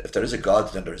religion, if there is a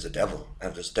God, then there is a devil, and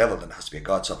if there's a devil, then there has to be a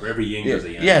God. So for every yin, there's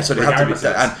a yang. Yeah, so they have to be,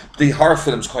 and the horror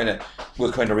films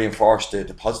will reinforce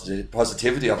the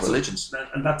positivity of religions.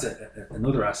 And that's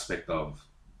another aspect of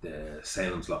the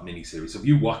Salem's Lot miniseries. So if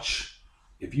you watch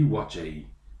a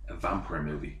vampire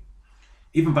movie,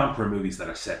 even vampire movies that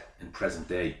are set in present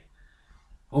day,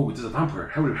 there's a vampire.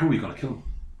 How are we going to kill him?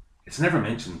 It's never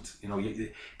mentioned.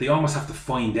 They almost have to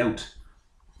find out.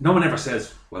 No one ever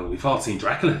says, well, we've all seen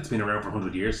Dracula. It's been around for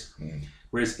 100 years.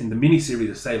 Whereas in the miniseries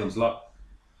of Salem's Lot,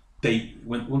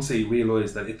 once they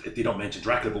realise that they don't mention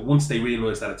Dracula, but once they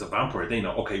realise that it's a vampire, they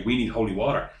know, okay, we need holy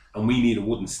water and we need a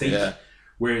wooden stake. Yeah.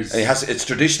 Whereas it's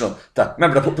traditional. That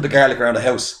remember they put the garlic around the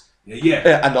house. And you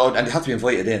have to be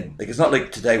invited in. Like it's not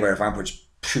like today where a vampire just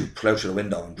pull out through the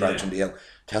window and drag somebody out.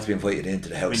 They have to be invited into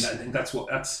the house. I think that's.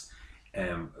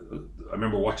 I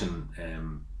remember watching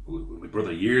with my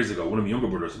brother years ago. One of my younger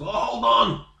brothers. Oh, hold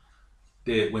on!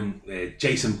 When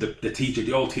Jason, the teacher,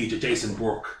 the old teacher, Jason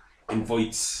Burke,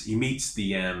 he meets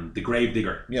the grave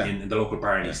digger in the local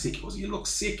bar, and he's sick. He goes, "You look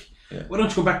sick. Yeah. Why don't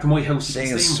you go back to my house?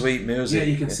 Singing sweet music.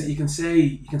 Yeah, you can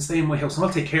stay in my house, and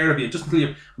I'll take care of you just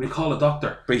until we'll call a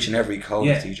doctor." Breaching every code,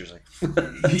 the teacher's like,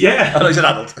 yeah, I was an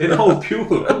adult. In whole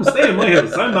pupil, come stay in my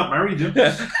house. I'm not married, Jim.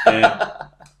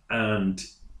 And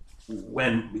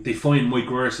when they find Mike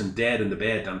Ryerson dead in the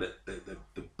bed, and the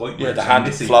bite marks the hand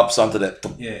missing, flops onto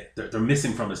the they're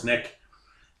missing from his neck.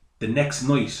 The next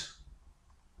night,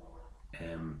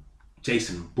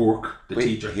 Jason Burke,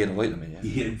 teacher, he invited him in.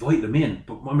 He invited him in,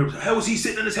 but my mother, how is he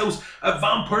sitting in his house? A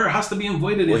vampire has to be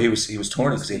invited in. Well, he was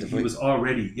torn because he was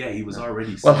already.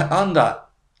 Well, on that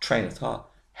train of thought,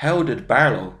 how did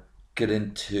Barlow get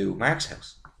into Mark's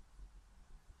house?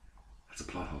 That's a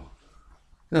plot hole.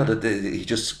 No, he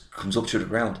just comes up through the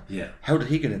ground. Yeah. How did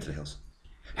he get into the house?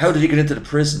 How did he get into the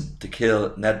prison to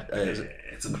kill Ned?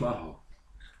 It's a plot hole.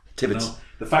 Tibbets. No,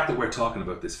 the fact that we're talking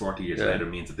about this 40 years later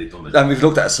means that they've done it. And we've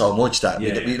looked at it so much that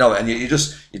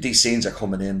and these scenes are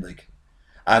coming in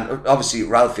and obviously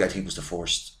Ralphie, I think, was the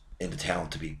first in the town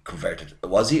to be converted.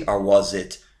 Was he, or was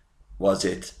it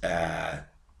the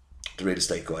real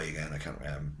estate guy again? I can't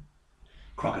remember.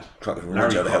 Crockett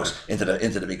runs out of the house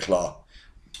into the big claw.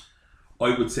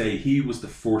 I would say he was the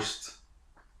first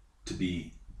to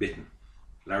be bitten.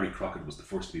 Larry Crockett was the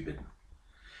first to be bitten.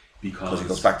 Because he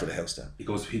goes back to the house then.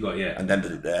 And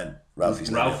then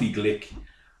Ralphie Glick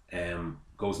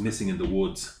goes missing in the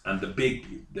woods, and the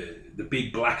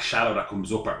big black shadow that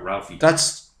comes up at Ralphie.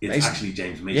 It's actually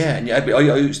James Mason. Yeah, and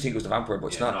I used to think it was the vampire, but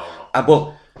it's not. No.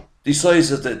 But the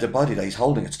size of the body that he's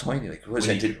holding, it's tiny. Like, when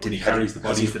he carries the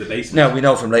body into the basement. Now we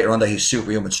know from later on that he's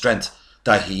superhuman strength,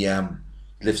 that he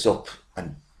lifts up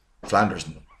and Flanders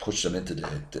and pushes them into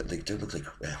they look like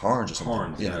horns or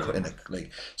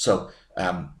something. So.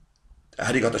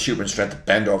 Had he got the superhuman strength to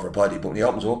bend over a body, but when he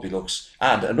opens up, he looks.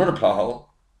 And another plot hole,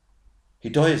 he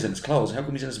dies in his clothes. How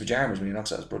come he's in his pajamas when he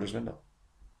knocks out his brother's window?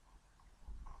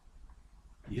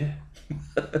 Yeah.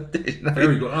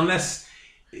 Very good. Unless,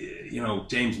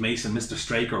 James Mason, Mr.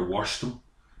 Straker, washed him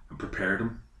and prepared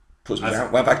him.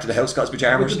 Went back to the house, got his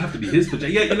pajamas. It doesn't have to be his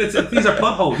pajamas. Yeah, these are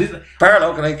plot holes.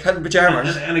 Barlow, can I have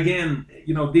pajamas? And again,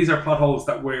 these are plot holes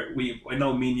that I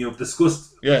know me and you have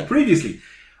discussed previously.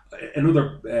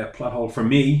 Another plot hole for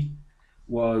me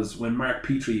was when Mark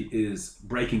Petrie is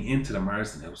breaking into the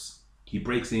Marsden house. He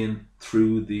breaks in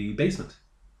through the basement.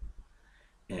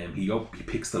 He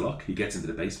picks the lock. He gets into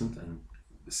the basement, and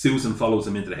Susan follows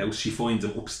him into the house. She finds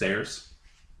him upstairs.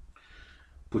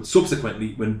 But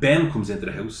subsequently, when Ben comes into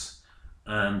the house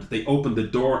and they open the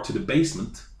door to the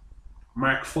basement,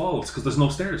 Mark falls because there's no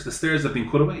stairs. The stairs have been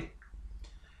cut away.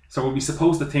 So were we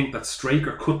supposed to think that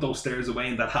Straker cut those stairs away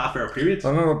in that half-hour period? I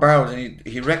remember Barrow,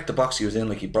 he wrecked the box he was in,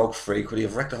 like he broke free. Could he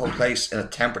have wrecked the whole place in a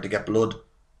temper to get blood?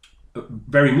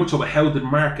 Very much so, but how did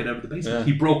Mark get out of the basement? Yeah.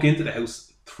 He broke into the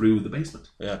house through the basement.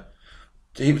 Yeah.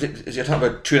 Is you're talking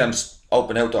about through them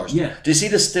open outdoors? Yeah. Do you see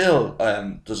the still,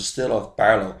 there's a still of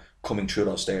Barlow coming through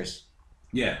those stairs?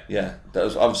 Yeah. Yeah, that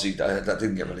was obviously that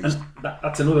didn't get released. And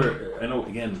that's another. I know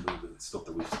again stuff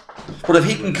that we've. But if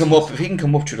he can come up,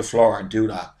 through the floor and do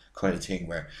that kind of thing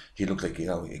where he looked like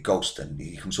a ghost, and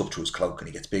he comes up through his cloak and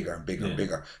he gets bigger and bigger and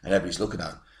bigger, and everybody's looking at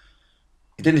him.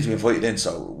 He didn't need to be invited in,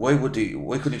 so why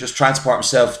couldn't he just transport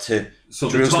himself to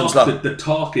Jerusalem's lot? The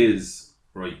talk is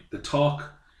right. The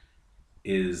talk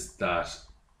is that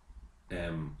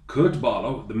Cuid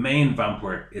Barlow, the main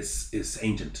vampire, is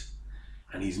ancient,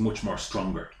 and he's much more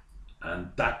stronger,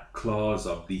 and that clause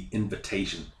of the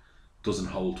invitation doesn't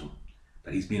hold him.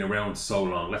 That he's been around so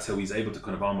long. That's how he's able to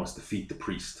kind of almost defeat the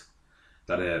priest.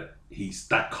 That he's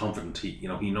that confident.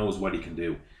 He knows what he can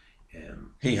do.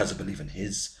 He has a belief in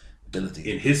his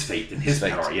ability, in his faith, in his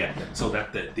power. Yeah. So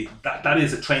that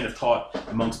is a train of thought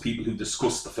amongst people who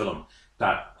discuss the film.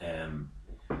 That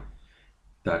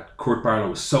Cuid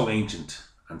Barlow is so ancient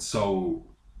and so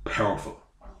powerful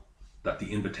that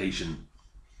the invitation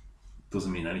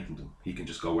doesn't mean anything to him. He can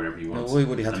just go wherever he wants. Why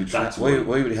would he have to be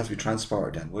why would he have to be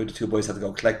transported then? Why do the two boys have to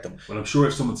go collect them? Well, I'm sure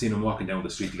if someone's seen him walking down the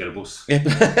street to get a bus.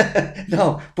 Yeah,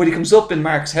 no, but he comes up in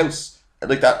Mark's house,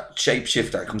 like that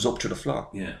shapeshifter comes up to the floor.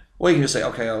 Yeah. Why can you just say,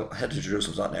 okay, I'll head to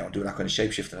Jerusalem's lot now and do that kind of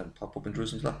shapeshifter and pop up in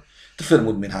Jerusalem's lot? The film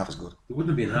wouldn't have been half as good. It wouldn't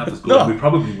have been half as good. No. We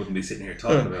probably wouldn't be sitting here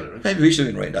talking about it, right? Maybe we should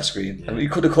have been writing that screen. Yeah. I mean, we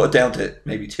could have cut it down to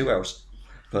maybe 2 hours.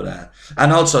 But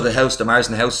and also the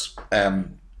Marsden house,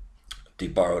 they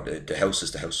borrowed the house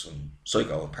is the house from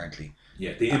Psycho, apparently.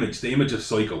 Yeah, the image of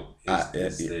Psycho. But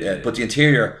the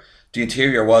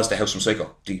interior was the house from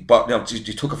Psycho. They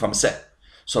took it from a set,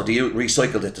 so they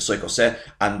recycled it to Psycho set,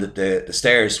 and the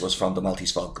stairs was from the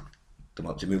Maltese Falcon.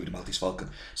 The movie The Maltese Falcon.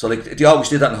 So like they always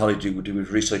did that in Hollywood. They would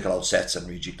recycle old sets and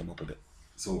rejig them up a bit.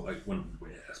 So when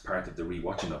as part of the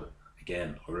rewatching of it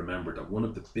again, I remember that one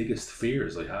of the biggest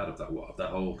fears I had of that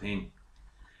whole thing,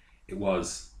 it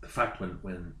was the fact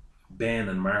when Ben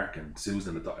and Mark and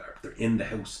Susan, they're in the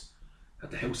house, that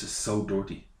the house is so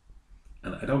dirty.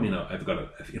 And I don't mean I've got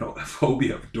a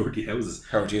phobia of dirty houses.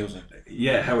 Howard Hughes.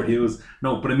 Yeah, Howard Hughes.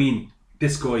 No, but I mean,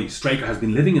 this guy, Straker, has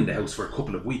been living in the house for a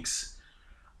couple of weeks.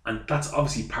 And that's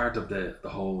obviously part of the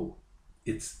whole,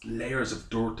 it's layers of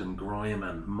dirt and grime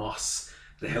and moss.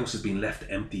 The house has been left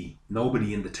empty.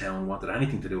 Nobody in the town wanted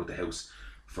anything to do with the house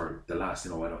for the last,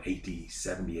 80,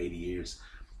 70, 80 years.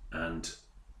 And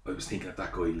I was thinking of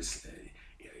that guy,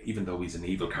 even though he's an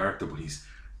evil character, but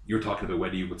you're talking about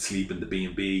whether you would sleep in the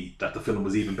B&B that the film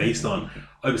was even based on.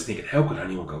 I was thinking, how could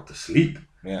anyone go to sleep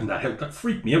in that house? That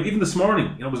freaked me out. Even this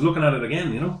morning, I was looking at it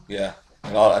again, Yeah.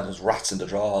 And there's rats in the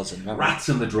drawers. Rats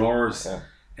in the drawers. Yeah.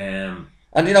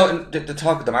 And the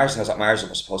talk of the Marsden house, that Marsden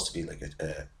was supposed to be like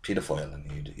a paedophile and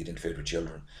he'd interfered with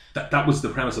children. That was the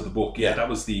premise of the book. Yeah, that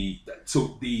was in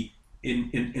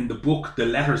the book, the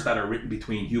letters that are written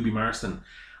between Hubie Marsden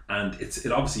and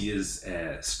it obviously is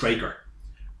Straker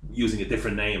using a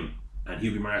different name, and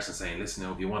Hubie Marsden saying,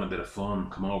 listen, if you want a bit of fun,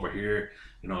 come over here.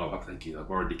 I think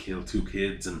I've already killed 2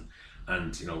 kids and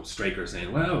Straker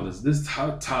saying, well, there's this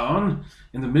town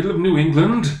in the middle of New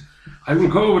England. I will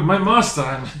go with my master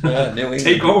and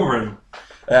take over.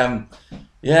 And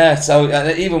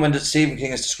even when Stephen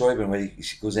King is describing when he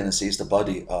goes in and sees the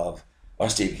body of,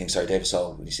 David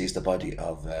Soul, when he sees the body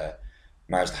of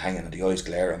Marsden hanging and the eyes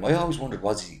glare at him, I always wondered,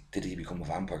 did he become a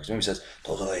vampire? Because when he says,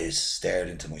 those eyes stared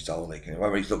into my soul,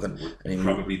 whenever he's looking. And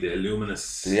probably the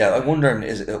luminous. Yeah, I'm wondering,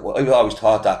 I always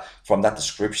thought that from that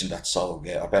description that Soul,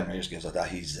 or Ben Mears gives,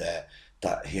 that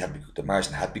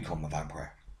Marsden had become a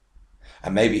vampire.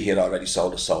 And maybe he had already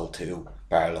sold his soul to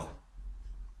Barlow.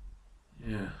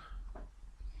 Yeah.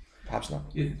 Perhaps not.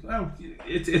 Yeah, well,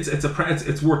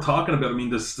 it's worth talking about. I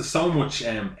mean, there's so much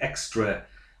extra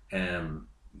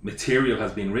material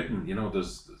has been written.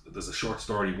 There's a short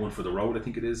story, One for the Road, I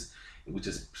think it is, which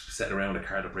is set around a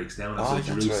car that breaks down outside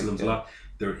Jerusalem's lot.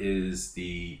 There is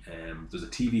there's a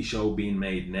TV show being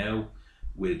made now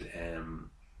with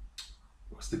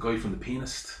what's the guy from The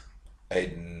Pianist?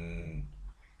 Aiden.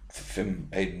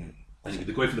 I think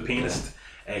the guy from The Pianist.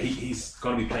 He's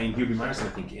going to be playing Hubie Marsden,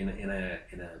 I think, in a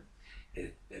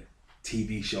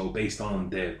TV show based on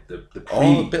the pre.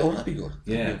 Oh, that'd be good.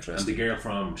 Yeah, and the girl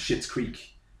from Schitt's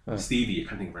Creek, Stevie, I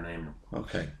can't think of her name.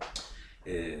 Okay.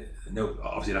 No,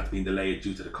 obviously that's been delayed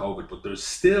due to the COVID, but there's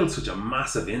still such a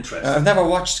massive interest. I've never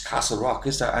watched Castle Rock.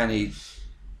 Is there any?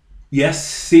 Yes,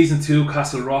 season 2,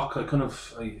 Castle Rock. I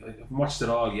haven't watched it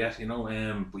all yet,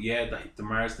 but yeah, the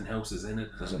Marsden house is in it.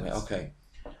 Okay.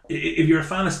 If you're a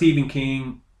fan of Stephen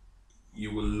King,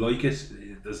 you will like it.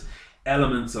 There's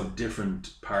elements of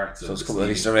different parts. So it's a couple of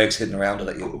Easter eggs hidden around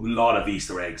it. A lot of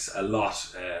Easter eggs. A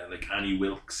lot. Like Annie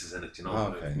Wilkes is in it.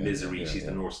 Misery. She's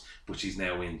the nurse, but she's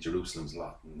now in Jerusalem's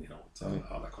lot, and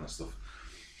all that kind of stuff.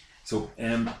 Sorry,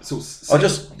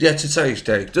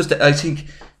 Derek. Just I think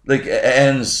like it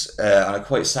ends on a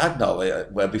quite sad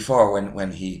note. Well, before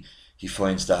when he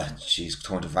finds that she's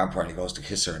turned to vampire and he goes to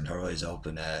kiss her and her eyes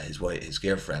open. His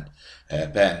girlfriend,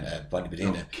 Ben, Bonnie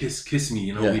Bedina. Kiss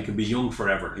me, Yeah. we can be young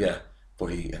forever. Yeah, but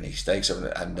he stakes her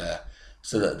and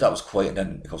so that was quite. And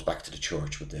then it goes back to the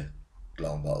church with the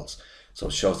glowing bottles. So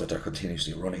it shows that they're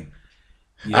continuously running.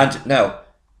 Yeah. And now,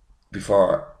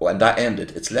 when that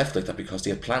ended, it's left like that because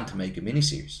they had planned to make a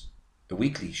miniseries, a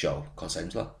weekly show called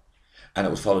Salem's Lot, and it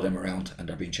would follow them around and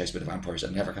they're being chased by the vampires,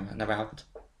 and it never happened.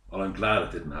 Well, I'm glad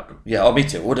it didn't happen. Yeah, me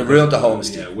too. Would have ruined the whole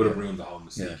mystique. Yeah, it would have ruined the whole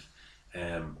mystique.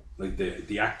 Like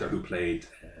the actor who played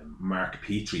Mark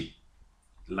Petrie,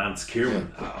 Lance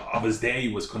Kiernan, of his day,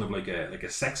 was kind of like a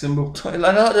sex symbol. A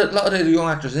lot of the young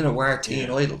actors in it were teen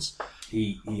idols.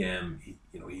 He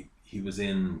was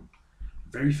in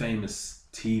a very famous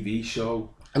TV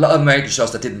show. A lot of American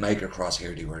shows that didn't make it across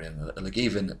here, they were in. Like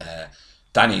even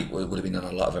Danny would have been in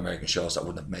a lot of American shows that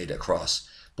wouldn't have made it across,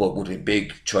 but would have been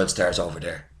big child stars over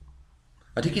there.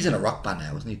 I think he's in a rock band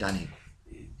now, isn't he, Danny?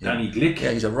 Danny Glick.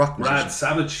 Yeah, he's a rock musician. Brad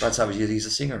Savage. Brad Savage, he's a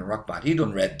singer in a rock band. He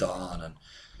done Red Dawn and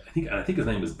I think his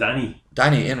name was Danny.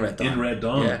 Danny in Red Dawn. In Red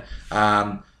Dawn. Yeah.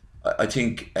 I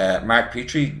think Mark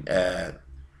Petrie,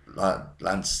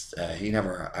 Lance, he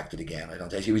never acted again. I don't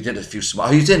think he did a few small.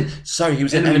 He was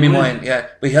in Enemy Mine. Yeah,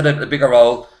 but he had a bigger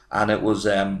role, and it was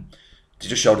they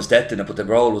just showed his death in it. But the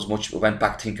role was much. We went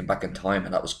back thinking back in time,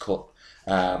 and that was cut.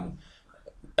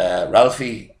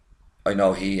 Ralphie, I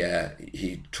know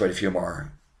he tried a few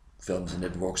more films and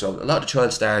didn't work. So a lot of the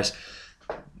child stars,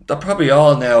 they're probably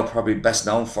all now best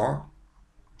known for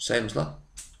Salem's Lot.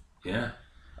 Yeah.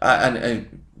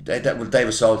 And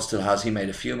David Soul still has. He made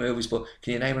a few movies, but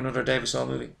can you name another David Soul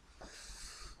movie?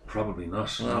 Probably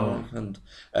not. No. And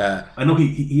I know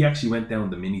he actually went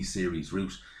down the mini-series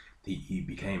route. He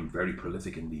became very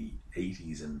prolific in the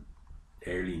 80s and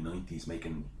early 90s,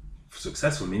 making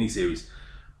successful mini-series.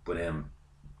 But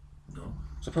no.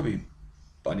 So probably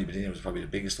Bonnie Bedina was probably the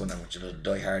biggest one. Which the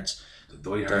Die Hards. The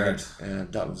Die Hard.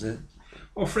 That was it.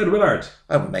 Oh, Fred Willard.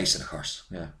 Oh, Mason, of course.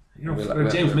 Yeah.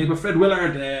 James May, but Fred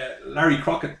Willard, Larry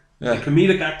Crockett, the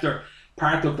comedic actor,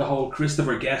 part of the whole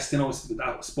Christopher Guest,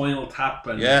 that Spinal Tap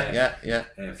and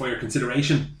For Your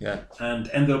Consideration, and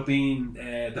ended up being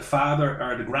the father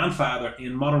or the grandfather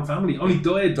in Modern Family. Only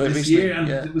died this year, and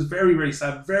it was very, very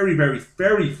sad. Very, very,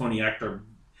 very funny actor.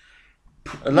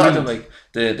 A lot of them, like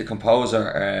the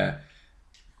composer,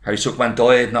 Harry Suckman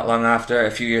died not long after.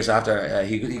 A few years after,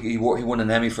 he won an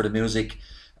Emmy for the music.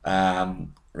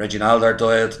 Reggie Alder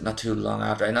died not too long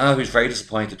after. I know he was very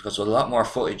disappointed because there was a lot more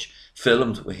footage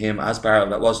filmed with him as Barlow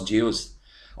that wasn't used.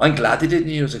 I'm glad they didn't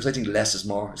use it because I think less is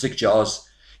more. It's like Jaws.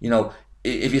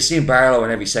 If you see Barlow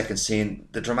in every second scene,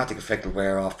 the dramatic effect will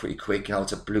wear off pretty quick.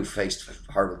 It's a blue-faced,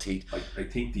 horrible teeth. I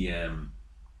think the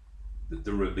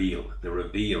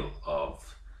reveal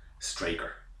of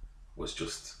Straker was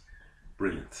just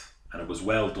brilliant, and it was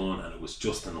well done, and it was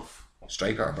just enough.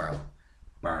 Straker or Barlow?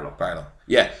 Barlow.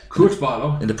 Yeah. Kurt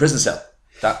Barlow. In the prison cell.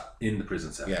 In the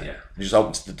prison cell, yeah. He just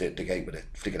opens the gate with a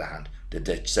flick of the hand.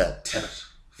 The cell. Tenet.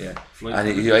 Yeah.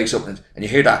 And he wakes up and you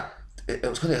hear that. It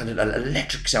was kind of an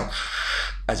electric sound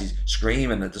as he's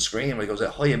screaming at the scream. He goes, a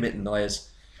high emitting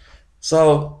noise.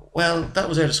 So, well, that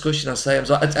was our discussion on Salem's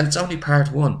Lot. And it's only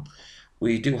part one.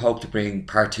 We do hope to bring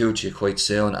part two to you quite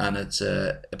soon. And it's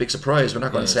a big surprise. We're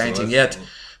not going to say anything yet.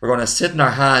 We're going to sit in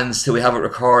our hands till we have it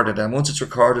recorded, and once it's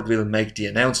recorded, we'll make the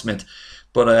announcement.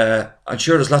 But I'm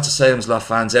sure there's lots of Salem's Lot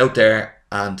fans out there,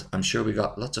 and I'm sure we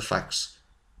got lots of facts.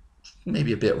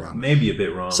 Maybe a bit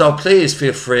wrong. So please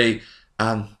feel free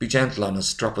and be gentle on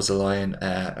us. Drop us a line.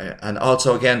 And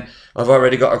also, again, I've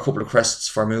already got a couple of requests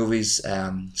for movies.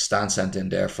 Stan sent in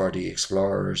there for The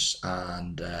Explorers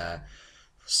and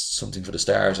something for the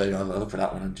Stars. I'll look for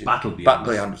that one. Battle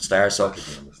Beyond the Stars. So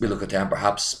we'll look at them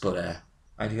perhaps, but...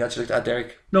 anything else you like that,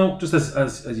 Derek? No, just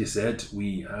as you said,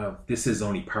 we have. This is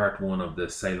only part one of the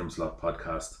Salem's Lot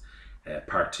podcast.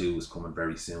 Part two is coming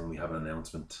very soon. We have an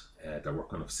announcement that we're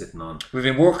kind of sitting on. We've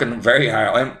been working very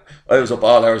hard. I was up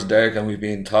all hours, Derek, and we've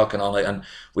been talking all night, and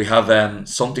we have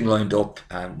something lined up,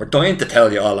 and we're dying to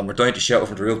tell you all, and we're dying to shout it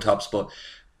from the rooftops. But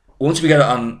once we get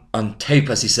it on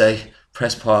tape, as you say,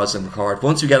 press pause and record.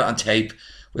 Once we get it on tape,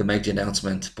 we'll make the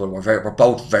announcement, but we're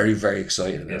both very, very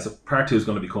excited. Yeah, so part two is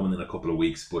going to be coming in a couple of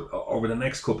weeks, but over the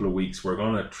next couple of weeks, we're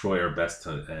going to try our best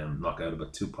to knock out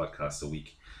about 2 podcasts a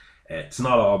week. It's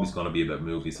not always going to be about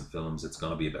movies and films. It's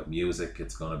going to be about music.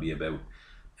 It's going to be about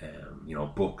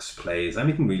books, plays,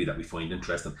 anything really that we find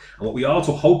interesting. And what we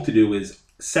also hope to do is,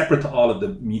 separate to all of the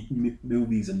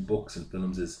movies and books and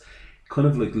films, is kind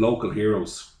of like local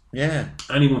heroes Yeah.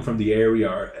 Anyone from the area,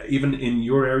 or even in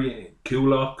your area,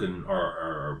 Coolock and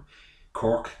or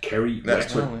Cork, Kerry, Let us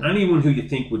Wexford, know. Yeah. anyone who you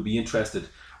think would be interested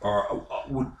or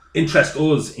would interest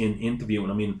us in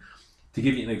interviewing. I mean, to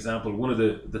give you an example, one of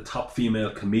the top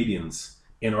female comedians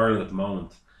in Ireland at the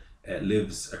moment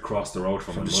lives across the road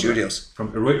from From my the mother. studios.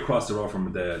 From right across the road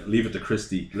from the Leave It to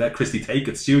Christie, Let Christie Take It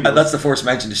And studios. that's the first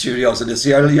mention, the studios. And this,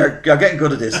 you're getting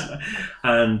good at this.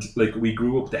 And like we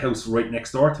grew up, the house right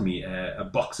next door to me, a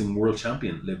boxing world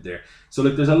champion lived there. So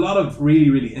like there's a lot of really,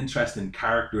 really interesting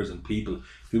characters and people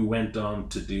who went on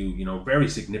to do, you know, very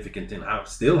significant and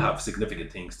still have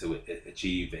significant things to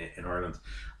achieve in Ireland.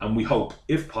 And we hope,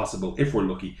 if possible, if we're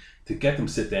lucky, to get them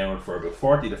sit down for about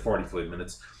 40 to 45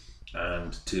 minutes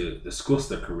and to discuss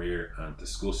their career and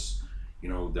discuss, you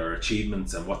know, their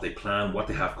achievements and what they plan, what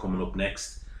they have coming up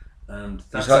next. And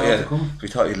that's all to come. We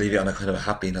thought you'd leave it on a kind of a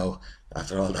happy note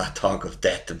after all that talk of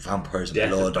death and vampires and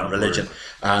Death and blood and vampires. religion.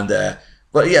 And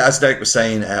but yeah, as Derek was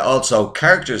saying, also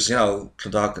characters. You know,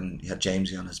 Clondalkin, you had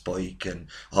Jamesy on his bike and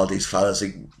all these fellas.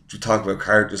 Like, we talk about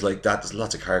characters like that. There's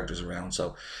lots of characters around,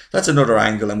 so that's another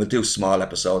angle. And we'll do small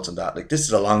episodes on that. Like, this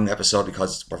is a long episode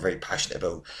because we're very passionate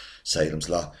about Salem's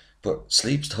Law. But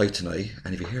sleep's tight tonight,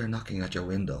 and if you hear knocking at your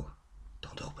window,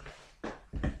 don't open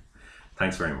it.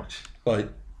 Thanks very much. Bye.